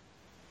right here.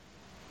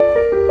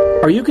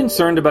 Are you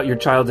concerned about your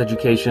child's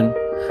education?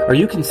 Are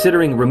you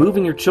considering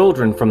removing your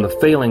children from the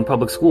failing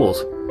public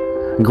schools?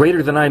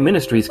 Greater Than I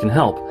Ministries can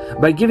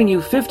help by giving you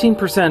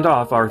 15%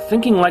 off our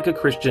Thinking Like a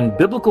Christian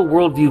Biblical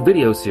Worldview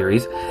video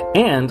series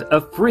and a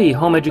free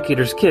Home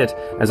Educator's Kit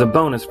as a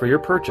bonus for your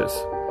purchase.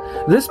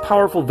 This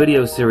powerful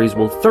video series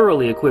will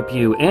thoroughly equip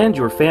you and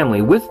your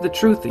family with the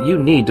truth that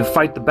you need to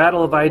fight the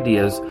battle of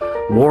ideas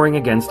warring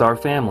against our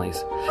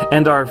families.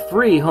 And our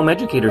free Home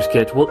Educators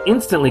Kit will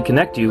instantly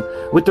connect you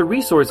with the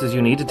resources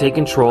you need to take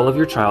control of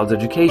your child's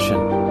education.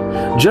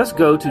 Just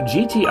go to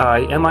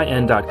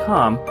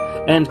gtimin.com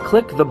and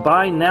click the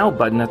Buy Now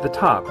button at the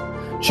top.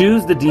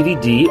 Choose the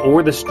DVD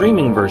or the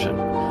streaming version.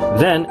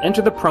 Then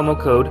enter the promo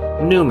code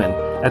Newman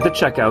at the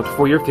checkout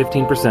for your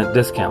 15%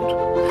 discount.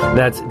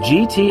 That's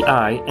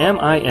gtimin.com.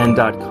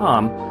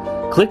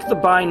 Click the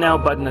Buy Now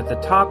button at the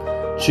top,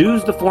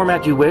 choose the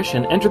format you wish,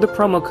 and enter the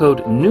promo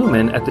code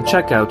Newman at the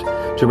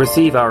checkout to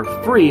receive our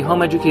free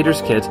Home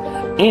Educators Kit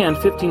and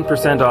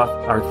 15% off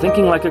our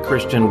Thinking Like a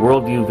Christian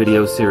Worldview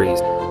video series.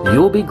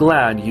 You'll be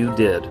glad you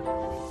did.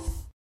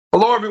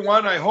 Hello,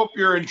 everyone. I hope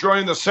you're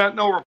enjoying the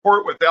Sentinel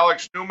Report with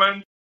Alex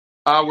Newman.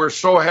 We're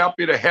so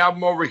happy to have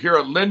him over here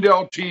at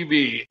Lindell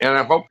TV, and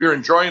I hope you're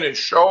enjoying his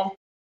show.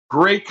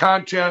 Great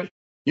content.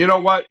 You know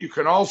what? You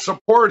can all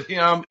support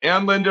him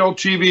and Lindell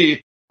TV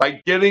by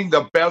getting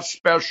the best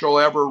special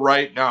ever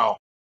right now.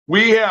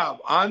 We have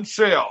on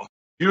sale,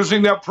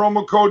 using that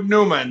promo code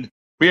Newman,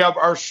 we have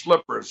our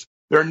slippers.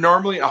 They're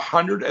normally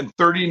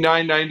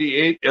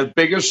 $139.98, the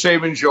biggest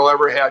savings you'll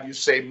ever have. You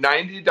save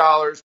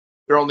 $90.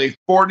 They're only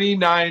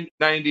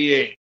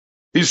 $49.98.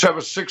 These have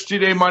a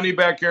 60-day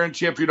money-back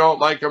guarantee. If you don't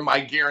like them, I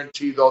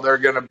guarantee, though, they're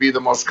going to be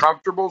the most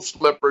comfortable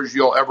slippers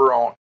you'll ever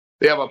own.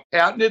 They have a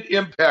patented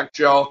impact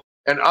gel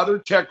and other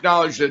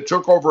technology that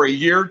took over a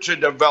year to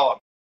develop.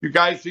 You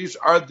guys, these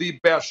are the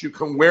best. You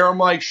can wear them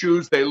like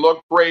shoes. They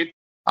look great.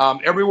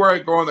 Everywhere I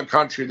go in the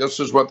country, this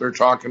is what they're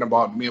talking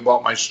about me,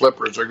 about my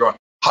slippers. They're going,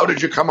 how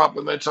did you come up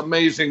with it? It's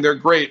amazing. They're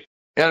great.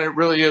 And it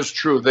really is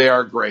true. They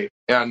are great.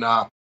 And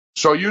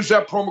so use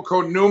that promo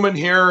code Newman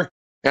here,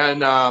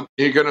 and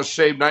you're going to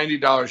save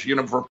 $90. You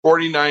get them for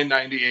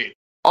 $49.98.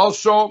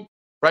 Also,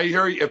 right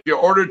here, if you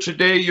order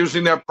today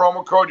using that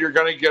promo code, you're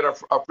going to get a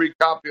free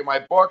copy of my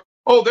book.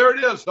 Oh, there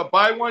it is. The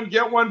buy one,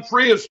 get one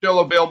free is still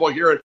available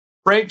here at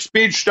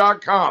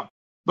frankspeech.com.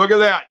 Look at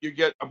that. You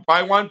get a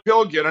buy one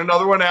pill, get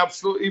another one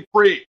absolutely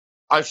free.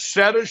 A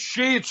set of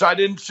sheets. I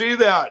didn't see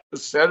that. A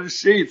set of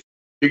sheets.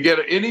 You get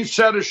any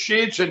set of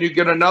sheets and you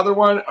get another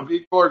one of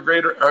equal or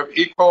greater, of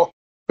equal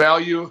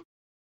value,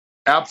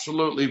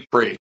 absolutely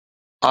free.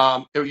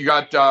 You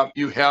have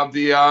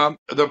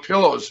the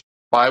pillows.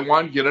 Buy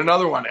one, get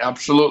another one,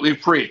 absolutely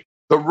free.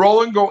 The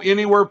roll and go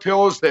anywhere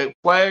pillows, the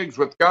flags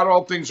with God,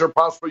 all things are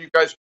possible. You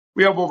guys,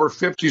 we have over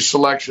 50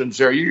 selections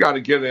there. You got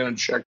to get in and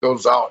check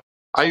those out.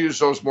 I use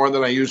those more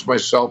than I use my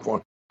cell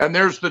phone. And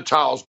there's the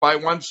towels. Buy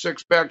one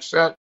 6-pack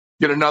set,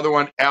 get another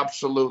one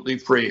absolutely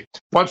free.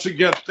 Once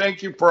again,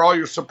 thank you for all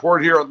your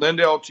support here at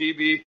Lindell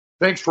TV.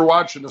 Thanks for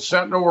watching the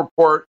Sentinel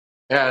Report,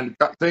 and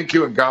thank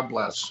you and God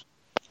bless.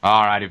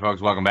 All righty,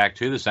 folks, welcome back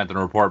to the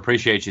Sentinel Report.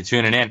 Appreciate you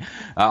tuning in.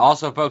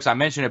 Also, folks, I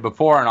mentioned it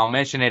before, and I'll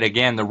mention it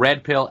again. The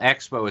Red Pill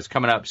Expo is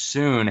coming up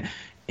soon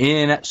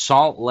in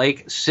Salt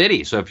Lake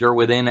City. So if you're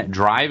within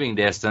driving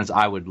distance,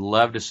 I would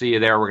love to see you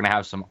there. We're going to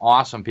have some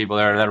awesome people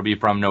there. That'll be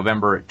from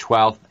November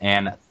 12th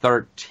and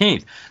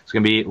 13th. It's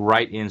going to be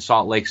right in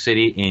Salt Lake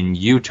City in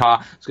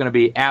Utah. It's going to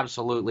be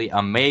absolutely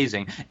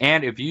amazing.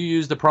 And if you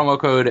use the promo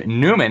code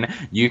Newman,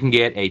 you can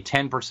get a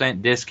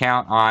 10%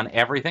 discount on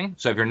everything.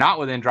 So if you're not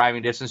within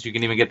driving distance, you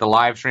can even get the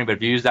live stream. But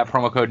if you use that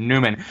promo code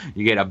Newman,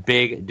 you get a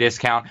big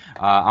discount.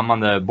 I'm on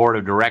the board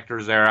of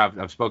directors there.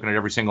 I've spoken at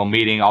every single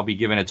meeting. I'll be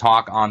giving a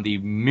talk on the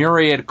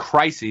myriad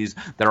crises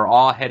that are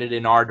all headed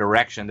in our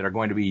direction that are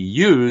going to be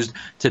used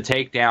to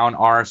take down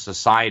our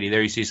society.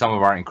 There you see some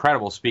of our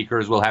incredible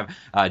speakers. We'll have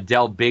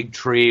Del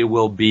Bigtree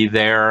will be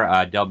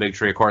there. Del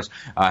Bigtree, of course,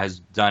 has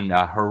done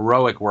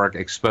heroic work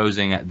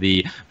exposing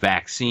the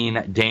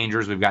vaccine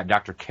dangers. We've got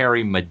Dr.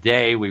 Carrie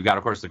Madej. We've got,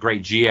 of course, the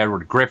great G.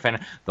 Edward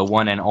Griffin, the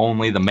one and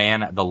only, the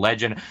man, the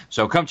legend.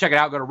 So come check it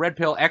out. Go to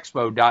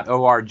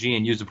redpillexpo.org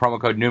and use the promo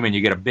code Newman.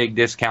 You get a big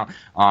discount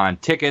on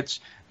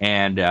tickets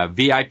and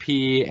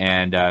VIP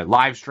and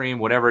live stream,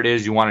 whatever it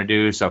is you want to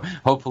do. So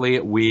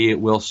hopefully we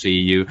will see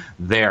you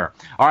there.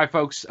 All right,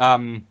 folks. I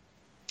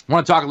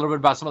want to talk a little bit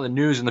about some of the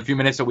news in the few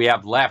minutes that we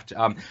have left.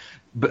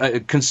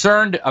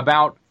 Concerned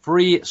about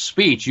free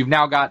speech. You've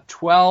now got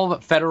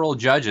 12 federal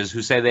judges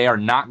who say they are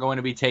not going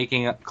to be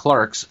taking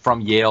clerks from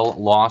Yale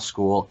Law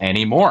School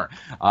anymore.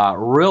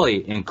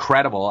 Really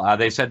incredible.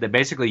 They said that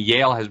basically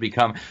Yale has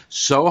become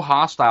so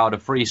hostile to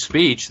free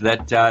speech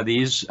that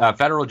these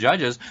federal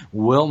judges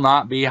will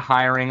not be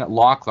hiring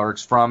law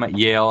clerks from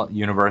Yale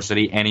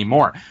University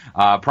anymore.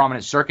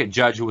 Prominent circuit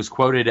judge who was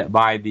quoted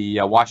by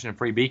the Washington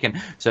Free Beacon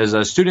says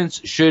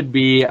students should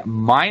be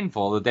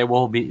mindful that they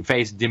will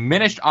face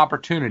diminished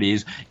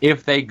opportunities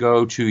if they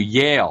go to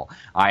Yale.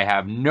 I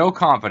have no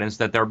confidence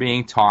that they're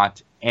being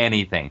taught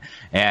anything.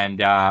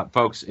 And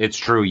folks, it's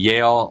true.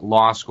 Yale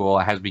Law School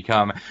has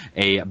become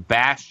a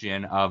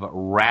bastion of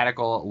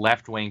radical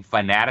left-wing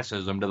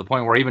fanaticism to the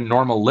point where even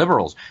normal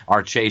liberals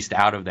are chased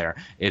out of there.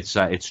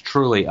 It's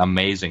truly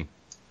amazing.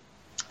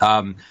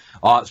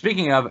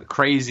 Speaking of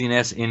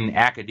craziness in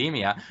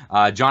academia,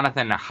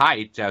 Jonathan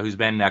Haidt, who's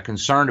been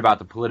concerned about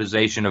the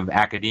politicization of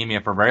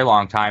academia for a very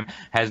long time,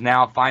 has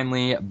now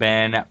finally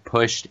been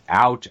pushed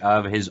out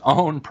of his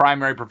own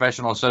primary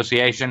professional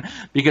association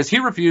because he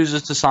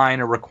refuses to sign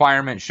a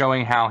requirement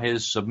showing how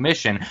his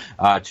submission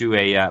to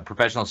a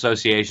professional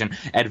association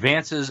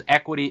advances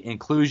equity,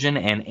 inclusion,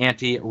 and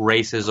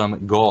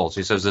anti-racism goals.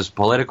 He says this is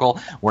political,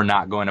 we're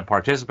not going to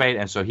participate,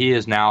 and so he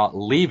is now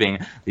leaving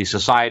the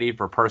Society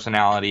for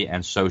Personality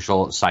and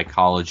Social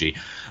Psychology.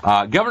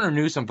 Governor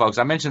Newsom, folks,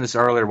 I mentioned this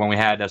earlier when we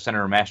had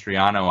Senator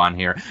Mastriano on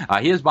here.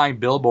 He is buying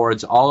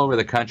billboards all over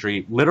the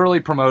country, literally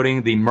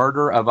promoting the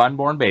murder of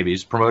unborn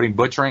babies, promoting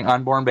butchering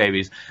unborn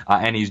babies,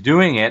 and he's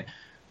doing it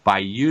by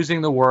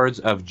using the words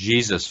of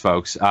Jesus,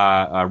 folks.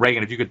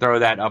 Reagan, if you could throw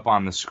that up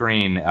on the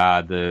screen,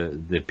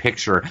 the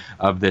picture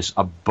of this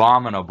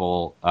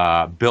abominable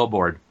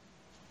billboard.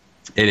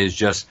 It is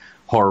just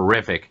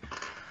horrific.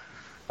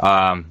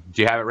 Do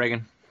you have it,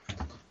 Reagan?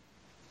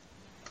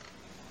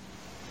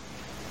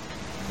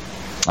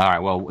 All right,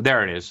 well,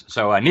 there it is.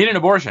 So need an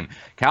abortion.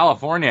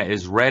 California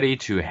is ready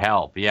to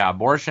help. Yeah,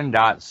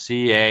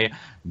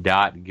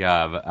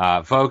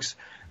 abortion.ca.gov. Folks,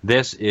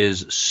 this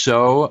is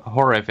so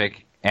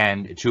horrific.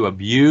 And to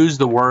abuse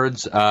the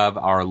words of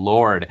our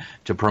Lord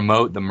to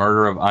promote the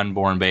murder of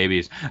unborn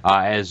babies.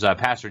 As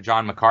Pastor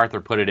John MacArthur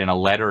put it in a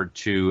letter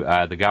to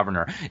the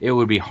governor, it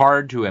would be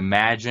hard to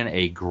imagine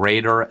a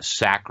greater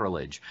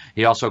sacrilege.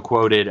 He also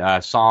quoted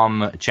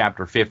Psalm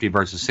chapter 50,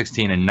 verses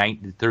 16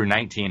 and through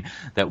 19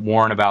 that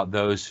warn about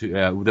those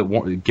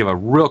who give a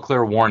real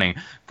clear warning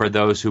for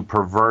those who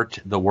pervert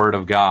the word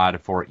of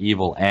God for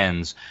evil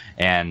ends.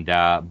 And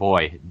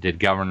boy, did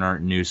Governor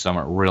Newsom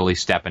really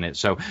step in it.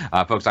 So,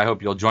 folks, I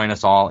hope you'll join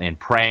us all in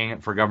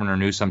praying for Governor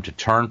Newsom to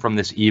turn from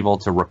this evil,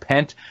 to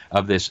repent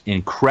of this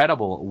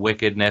incredible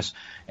wickedness,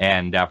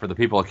 and for the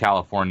people of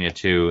California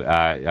too.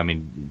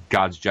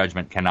 God's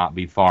judgment cannot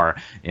be far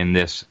in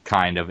this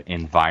kind of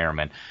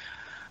environment.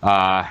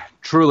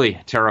 Truly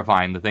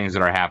terrifying, the things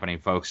that are happening,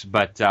 folks.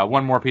 But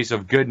one more piece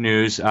of good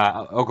news.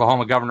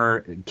 Oklahoma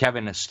Governor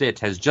Kevin Stitt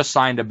has just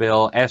signed a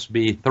bill,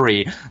 SB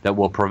 3, that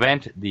will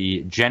prevent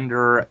the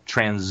gender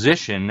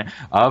transition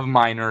of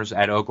minors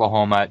at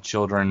Oklahoma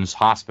Children's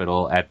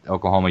Hospital at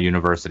Oklahoma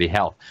University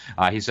Health.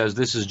 He says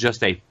this is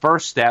just a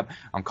first step.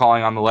 I'm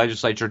calling on the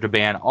legislature to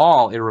ban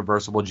all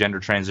irreversible gender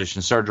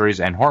transition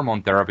surgeries and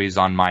hormone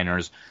therapies on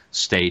minors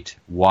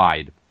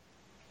statewide.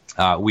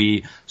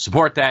 We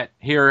support that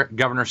here.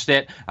 Governor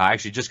Stitt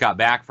actually just got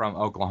back from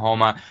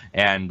Oklahoma,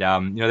 and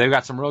they've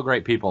got some real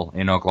great people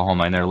in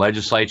Oklahoma in their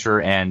legislature,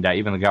 and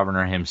even the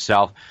governor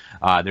himself.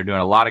 They're doing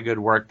a lot of good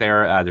work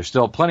there. There's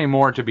still plenty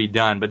more to be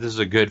done, but this is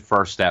a good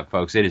first step,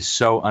 folks. It is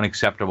so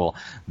unacceptable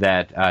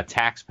that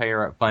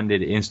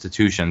taxpayer-funded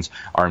institutions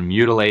are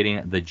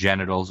mutilating the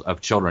genitals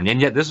of children,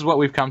 and yet this is what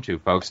we've come to,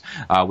 folks.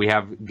 We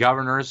have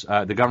governors,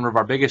 the governor of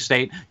our biggest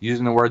state,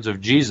 using the words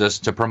of Jesus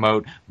to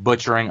promote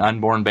butchering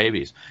unborn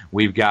babies.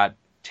 We've got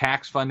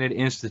tax-funded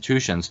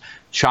institutions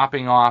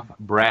chopping off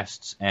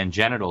breasts and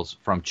genitals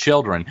from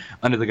children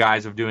under the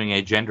guise of doing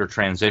a gender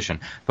transition.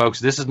 Folks,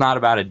 this is not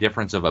about a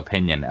difference of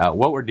opinion.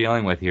 What we're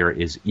dealing with here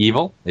is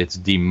evil. It's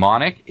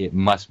demonic. It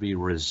must be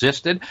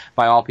resisted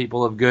by all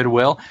people of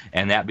goodwill,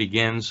 and that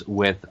begins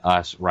with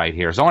us right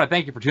here. So I want to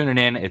thank you for tuning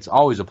in. It's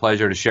always a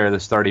pleasure to share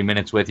this 30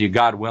 minutes with you.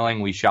 God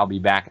willing, we shall be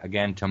back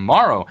again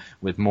tomorrow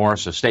with more,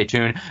 so stay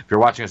tuned. If you're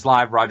watching us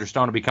live, Roger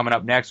Stone will be coming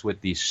up next with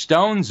the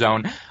Stone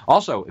Zone.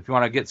 Also, if you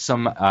want to get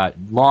some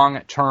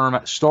long-term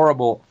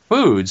storable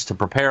foods to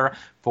prepare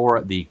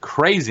for the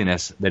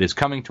craziness that is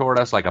coming toward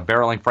us like a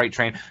barreling freight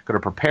train, go to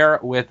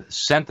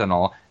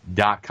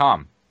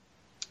preparewithsentinel.com.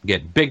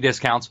 Get big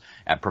discounts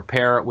at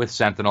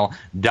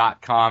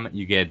preparewithsentinel.com.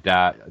 You get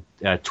a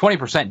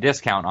 20%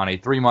 discount on a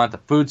 3-month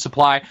food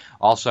supply.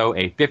 Also,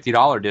 a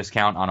 $50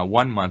 discount on a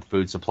 1-month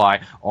food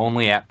supply,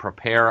 only at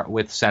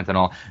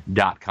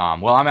preparewithsentinel.com.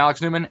 Well, I'm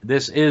Alex Newman.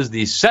 This is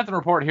the Sentinel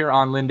Report here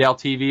on Lindell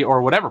TV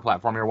or whatever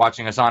platform you're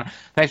watching us on.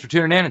 Thanks for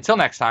tuning in. Until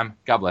next time,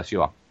 God bless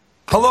you all.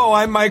 Hello,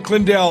 I'm Mike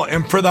Lindell,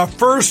 and for the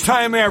first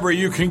time ever,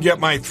 you can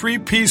get my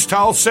 3-piece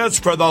towel sets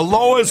for the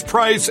lowest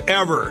price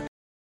ever.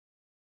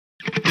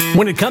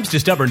 When it comes to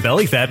stubborn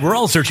belly fat, we're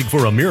all searching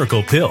for a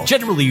miracle pill.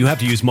 Generally, you have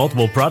to use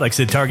multiple products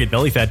that target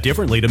belly fat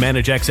differently to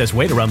manage excess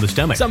weight around the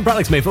stomach. Some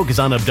products may focus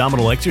on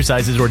abdominal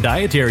exercises or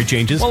dietary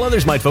changes, while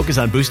others might focus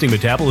on boosting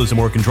metabolism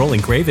or controlling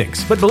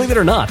cravings. But believe it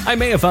or not, I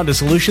may have found a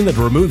solution that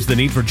removes the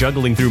need for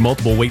juggling through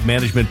multiple weight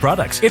management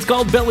products. It's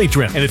called Belly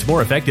Trim, and it's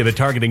more effective at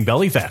targeting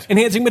belly fat,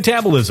 enhancing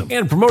metabolism,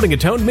 and promoting a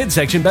toned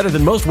midsection better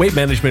than most weight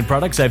management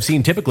products I've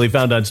seen typically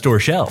found on store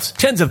shelves.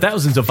 Tens of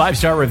thousands of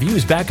 5-star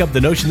reviews back up the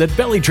notion that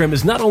Belly Trim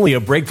is not only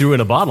only a breakthrough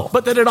in a bottle,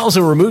 but that it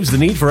also removes the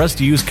need for us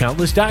to use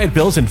countless diet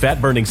pills and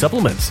fat-burning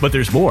supplements. But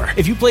there's more.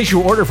 If you place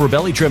your order for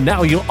Belly Trim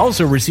now, you'll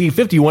also receive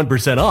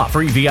 51% off,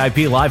 free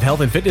VIP live health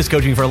and fitness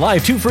coaching for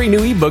life, 2 free new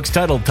ebooks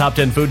titled Top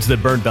 10 Foods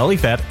That Burn Belly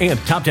Fat and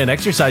Top 10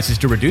 Exercises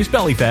to Reduce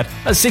Belly Fat,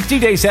 a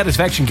 60-day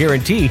satisfaction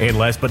guarantee, and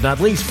last but not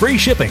least, free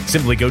shipping.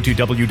 Simply go to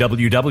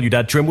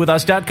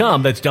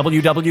www.trimwithus.com. That's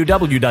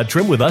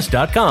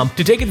www.trimwithus.com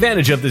to take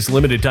advantage of this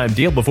limited time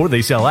deal before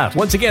they sell out.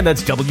 Once again,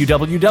 that's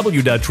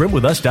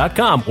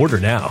www.trimwithus.com. Order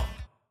now.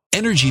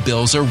 Energy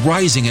bills are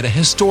rising at a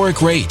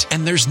historic rate,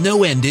 and there's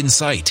no end in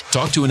sight.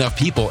 Talk to enough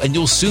people, and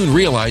you'll soon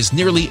realize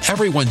nearly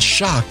everyone's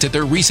shocked at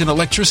their recent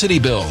electricity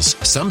bills.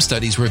 Some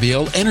studies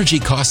reveal energy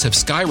costs have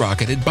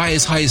skyrocketed by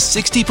as high as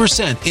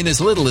 60% in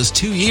as little as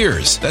 2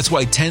 years. That's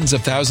why tens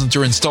of thousands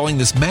are installing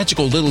this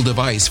magical little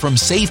device from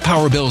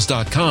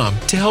SavePowerBills.com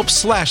to help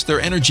slash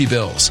their energy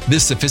bills.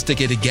 This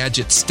sophisticated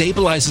gadget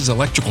stabilizes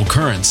electrical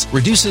currents,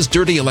 reduces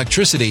dirty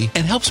electricity,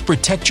 and helps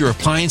protect your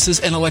appliances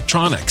and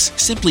electronics.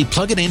 Simply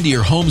plug it into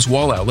your home's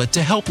wall outlet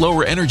to help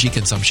lower energy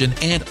consumption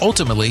and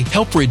ultimately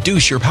help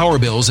reduce your power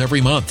bills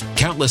every month.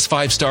 Countless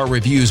 5-star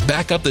reviews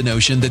back up the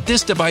notion that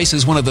this device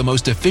is one of the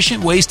most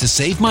efficient ways to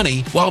save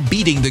money while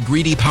beating the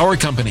greedy power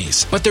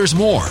companies. But there's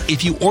more.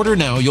 If you order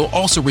now, you'll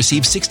also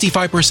receive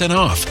 65%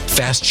 off,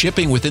 fast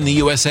shipping within the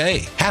USA,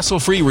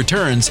 hassle-free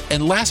returns,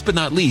 and last but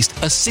not least,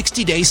 a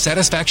 60-day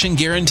satisfaction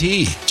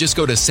guarantee. Just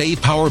go to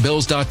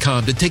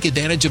SavePowerBills.com to take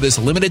advantage of this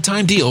limited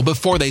time deal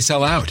before they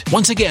sell out.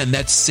 Once again,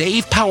 that's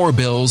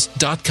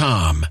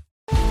SavePowerBills.com.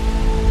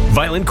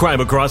 Violent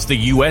crime across the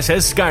U.S.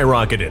 has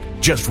skyrocketed.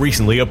 Just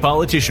recently, a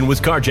politician was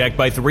carjacked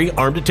by 3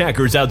 armed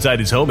attackers outside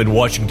his home in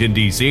Washington,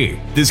 D.C.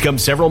 This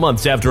comes several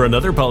months after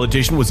another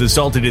politician was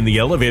assaulted in the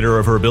elevator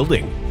of her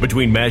building.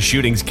 Between mass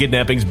shootings,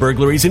 kidnappings,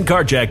 burglaries, and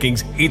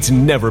carjackings, it's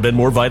never been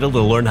more vital to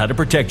learn how to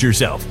protect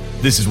yourself.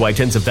 This is why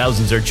tens of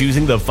thousands are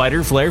choosing the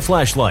Fighter Flare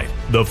flashlight.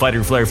 The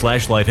Fighter Flare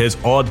flashlight has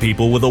awed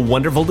people with a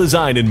wonderful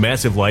design and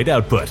massive light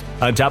output.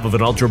 On top of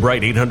an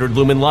ultra-bright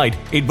 800-lumen light,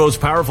 it boasts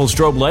powerful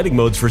strobe lighting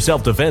modes for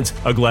self-defense,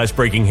 a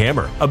glass-breaking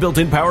hammer, a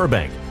built-in power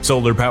bank,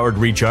 solar-powered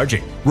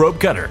recharging, rope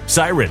cutter,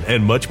 siren,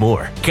 and much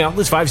more.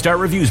 Countless 5-star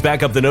reviews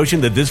back up the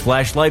notion that this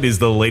flashlight is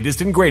the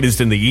latest and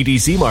greatest in the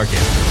EDC market.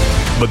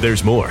 But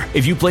there's more.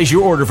 If you place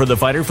your order for the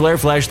Fighter Flare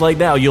flashlight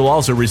now, you'll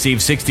also receive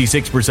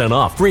 66%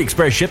 off, free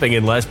express shipping,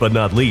 and last but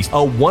not least, a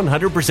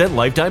 100%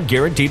 lifetime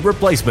guaranteed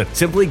replacement.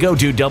 Simply go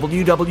to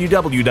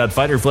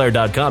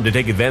www.fighterflare.com to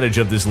take advantage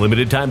of this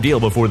limited time deal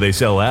before they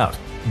sell out.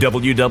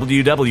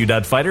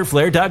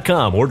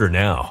 www.fighterflare.com. Order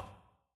now.